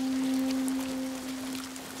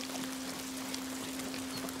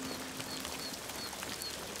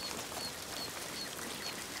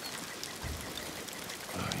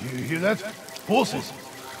 You hear that? Horses!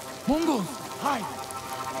 Mongols! Hide!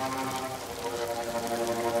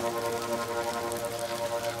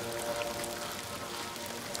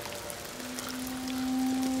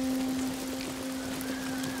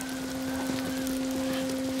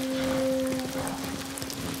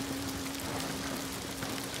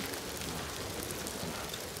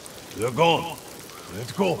 They're gone.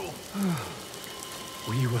 Let's go.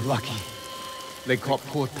 We were lucky. They caught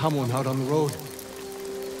poor Tamon out on the road.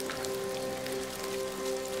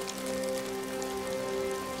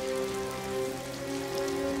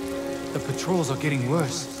 The patrols are getting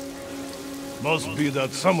worse. Must be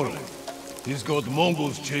that samurai. He's got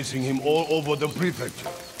Mongols chasing him all over the prefecture.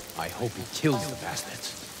 I hope he kills the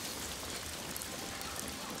bastards.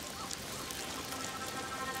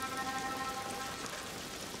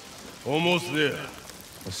 Almost there.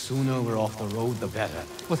 The sooner we're off the road, the better.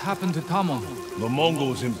 What happened to Tamon? The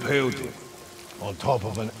Mongols impaled him on top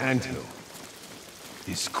of an anthill.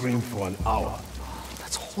 He screamed for an hour.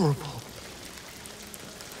 That's horrible.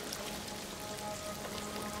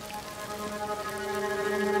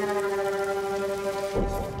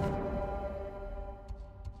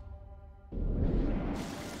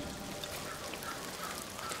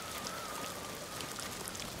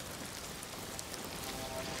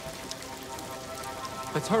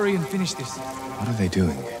 Let's hurry and finish this. What are they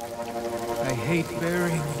doing? I hate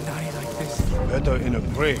burying Inari like this. Better in a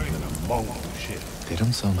grave than a Mongol ship. They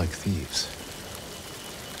don't sound like thieves.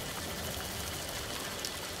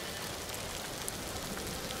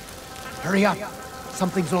 Hurry up!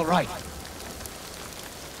 Something's not right.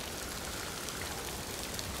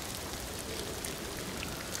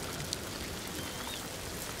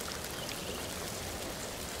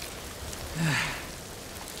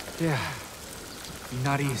 Yeah.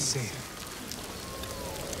 Inari is safe.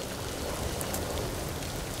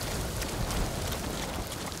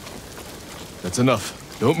 That's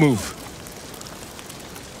enough. Don't move.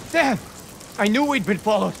 Damn! I knew we'd been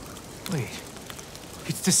followed. Wait.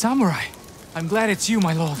 It's the samurai. I'm glad it's you,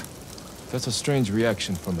 my lord. That's a strange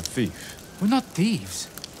reaction from a thief. We're not thieves.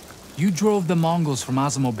 You drove the Mongols from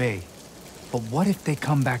Azamo Bay. But what if they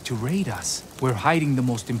come back to raid us? We're hiding the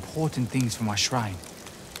most important things from our shrine.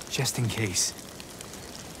 Just in case.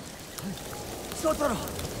 Sotaro!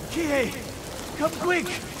 Kihei! Come quick!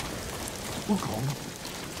 Wukong,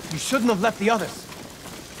 you shouldn't have left the others.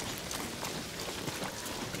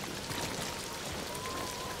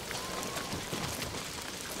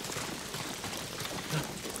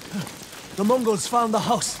 The Mongols found the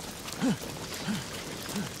house.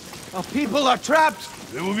 Our people are trapped!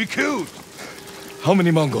 They will be killed. How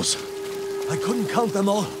many Mongols? I couldn't count them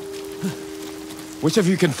all. Which of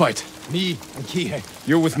you can fight? Me and Kihei.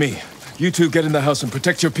 You're with me. You two get in the house and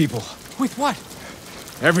protect your people. With what?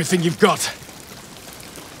 Everything you've got.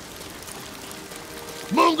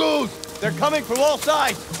 Mongols! They're coming from all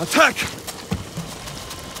sides! Attack!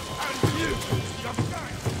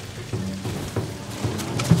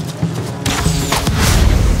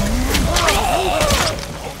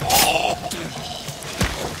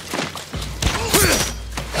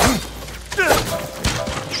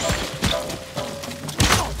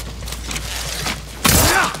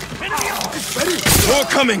 More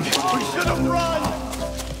coming! We should have run!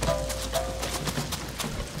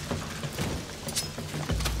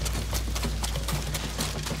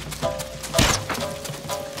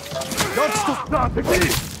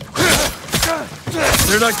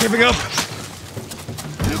 They're not giving up!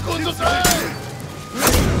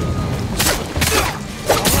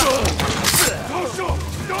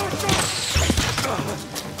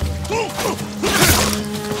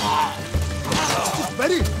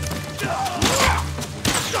 Ready?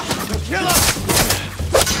 Kill us!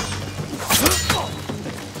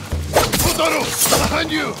 Kotaro, behind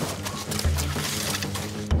you!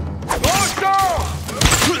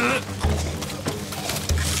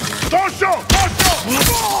 Dosho!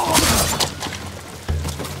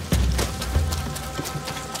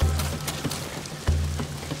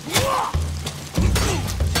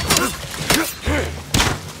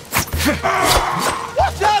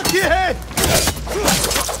 Watch out, Kihei!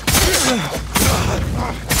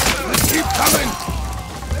 Keep coming!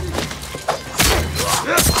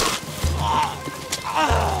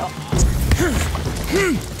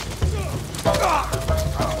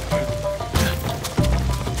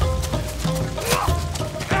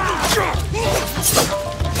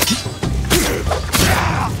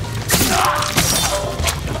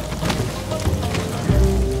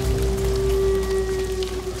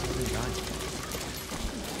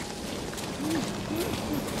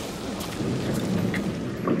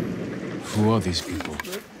 Who are these people?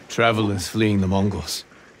 Travelers fleeing the Mongols.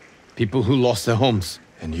 People who lost their homes.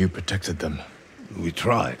 And you protected them. We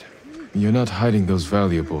tried. You're not hiding those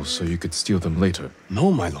valuables so you could steal them later.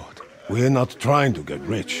 No, my lord. We're not trying to get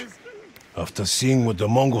rich. After seeing what the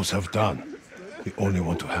Mongols have done, we only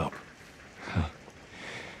want to help.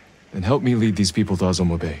 Then help me lead these people to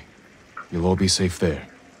Azamo Bay. You'll all be safe there.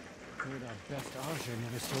 Heard our best archer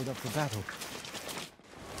never showed up for battle.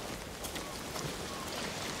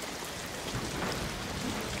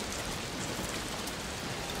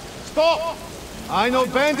 Stop! I know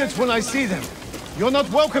bandits when I see them. You're not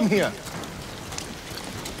welcome here.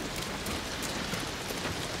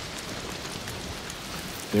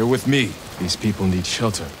 They're with me. These people need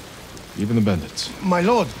shelter. Even the bandits. My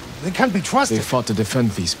lord, they can't be trusted. They fought to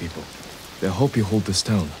defend these people. They'll help you hold this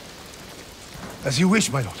town. As you wish,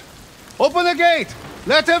 my lord. Open the gate!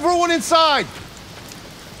 Let everyone inside!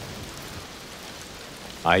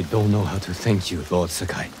 I don't know how to thank you, Lord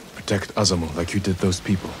Sakai. Protect Azamo like you did those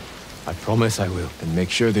people. I promise I will. And make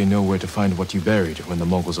sure they know where to find what you buried when the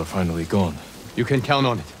Mongols are finally gone. You can count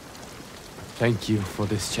on it. Thank you for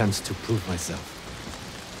this chance to prove myself.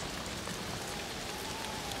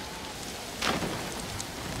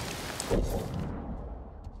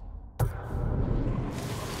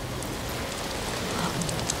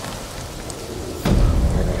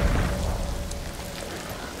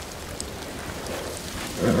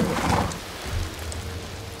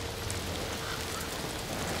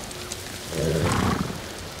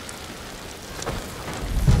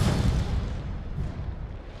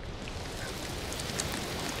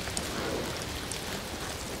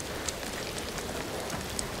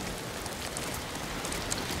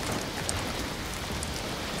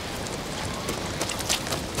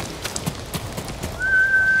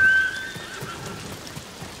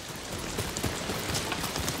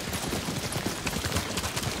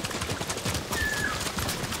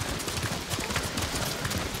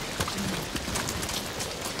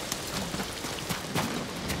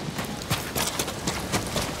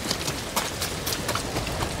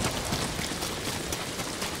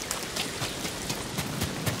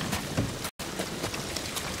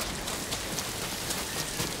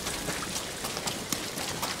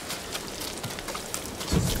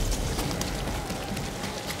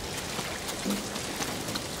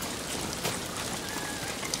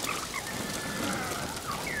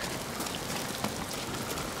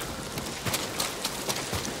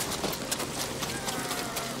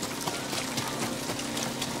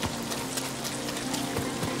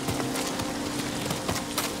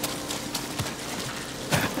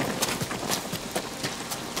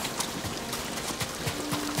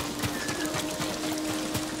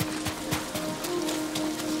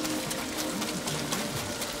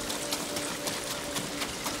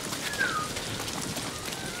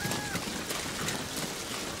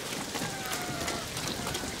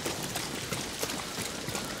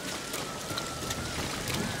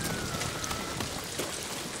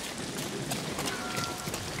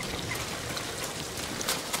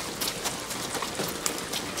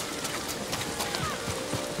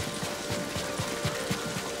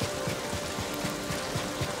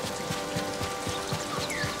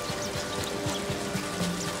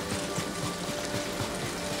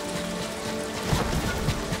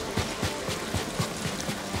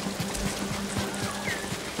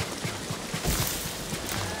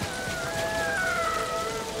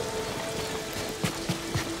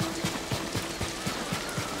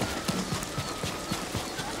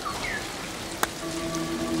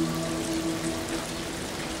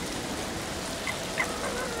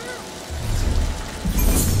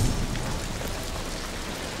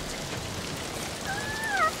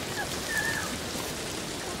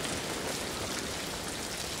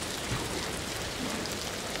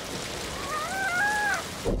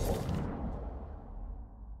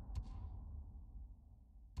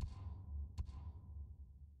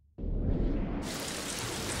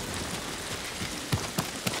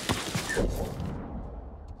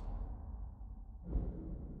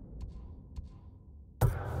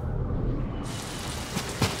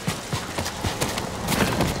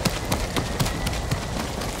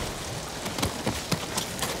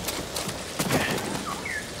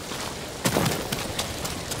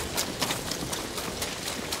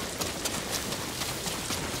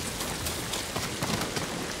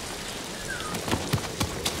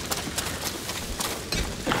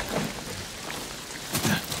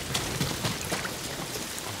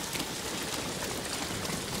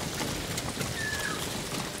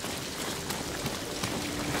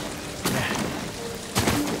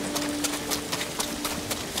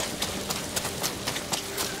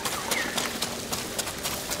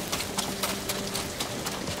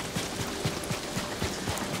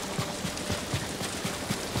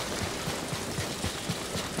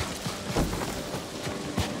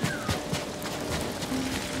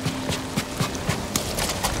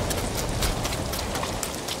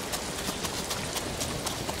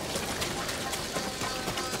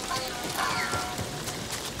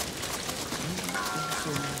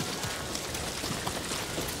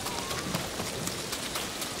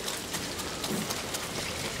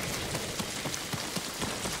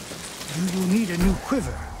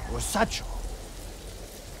 quiver or satchel.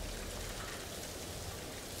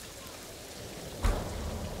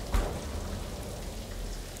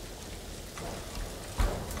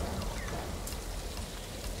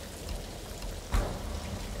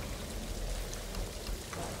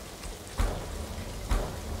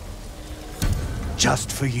 Just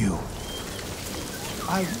for you.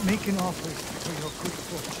 I'll make an offer for your good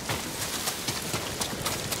fortune.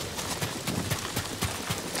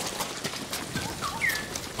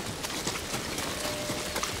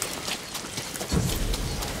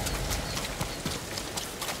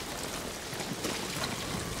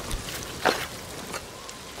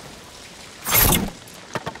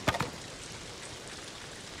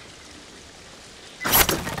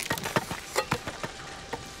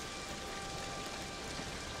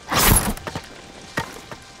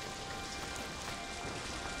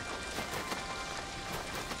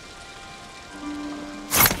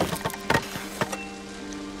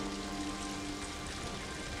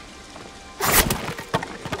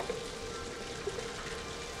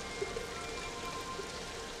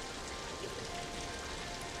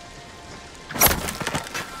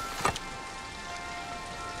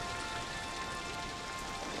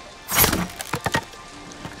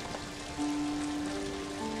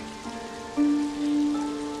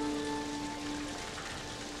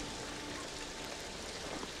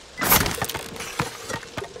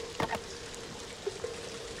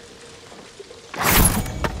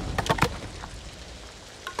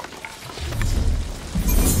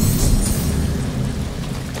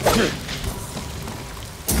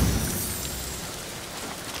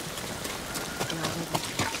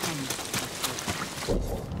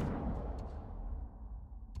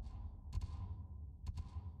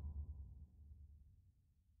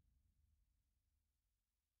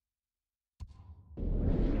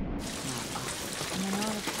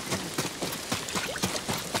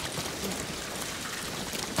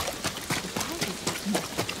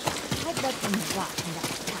 I'd let them rot.